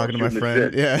talking to my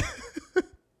friend. Yeah.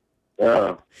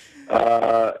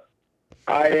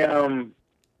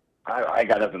 I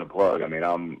got nothing to plug. I mean,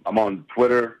 I'm on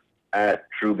Twitter at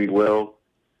TrueBeWill,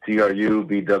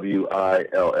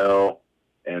 TruBwill,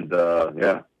 and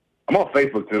I'm on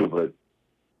Facebook too. But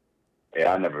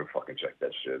I never fucking checked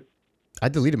that shit. I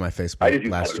deleted my Facebook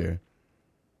last year.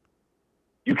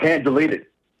 You can't delete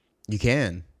it. You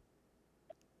can.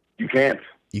 You can't.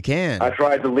 You can. I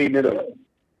tried deleting it.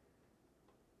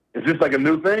 Is this like a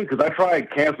new thing? Because I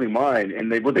tried canceling mine, and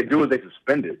what they do is they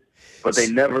suspend it, but they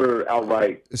never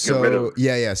outright get rid of it.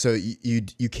 Yeah. So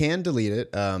you can delete it.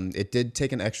 It did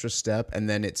take an extra step, and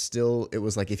then it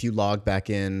was like if you log back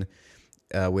in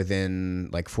within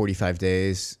like 45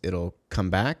 days, it'll come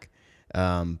back.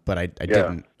 But I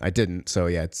didn't. So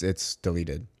yeah, it's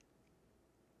deleted.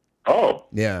 Oh.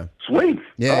 Yeah. Sweet.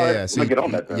 Yeah. So get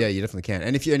on that then. Yeah, you definitely can.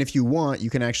 And if you want, you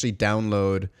can actually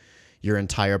download your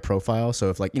entire profile. So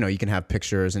if like, you can have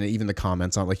pictures and even the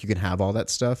comments on, like, you can have all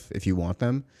that stuff if you want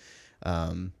them.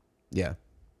 Yeah.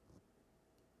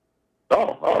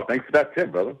 Oh, thanks for that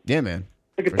tip, brother. Yeah, man.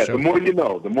 Look at that. Sure. The more you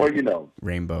know, the more you know.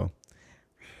 Rainbow.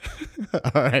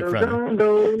 All right, brother. All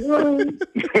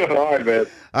right, man.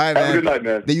 All right, man. Have a good night,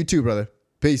 man. You too, brother.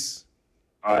 Peace.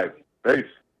 All right. Peace.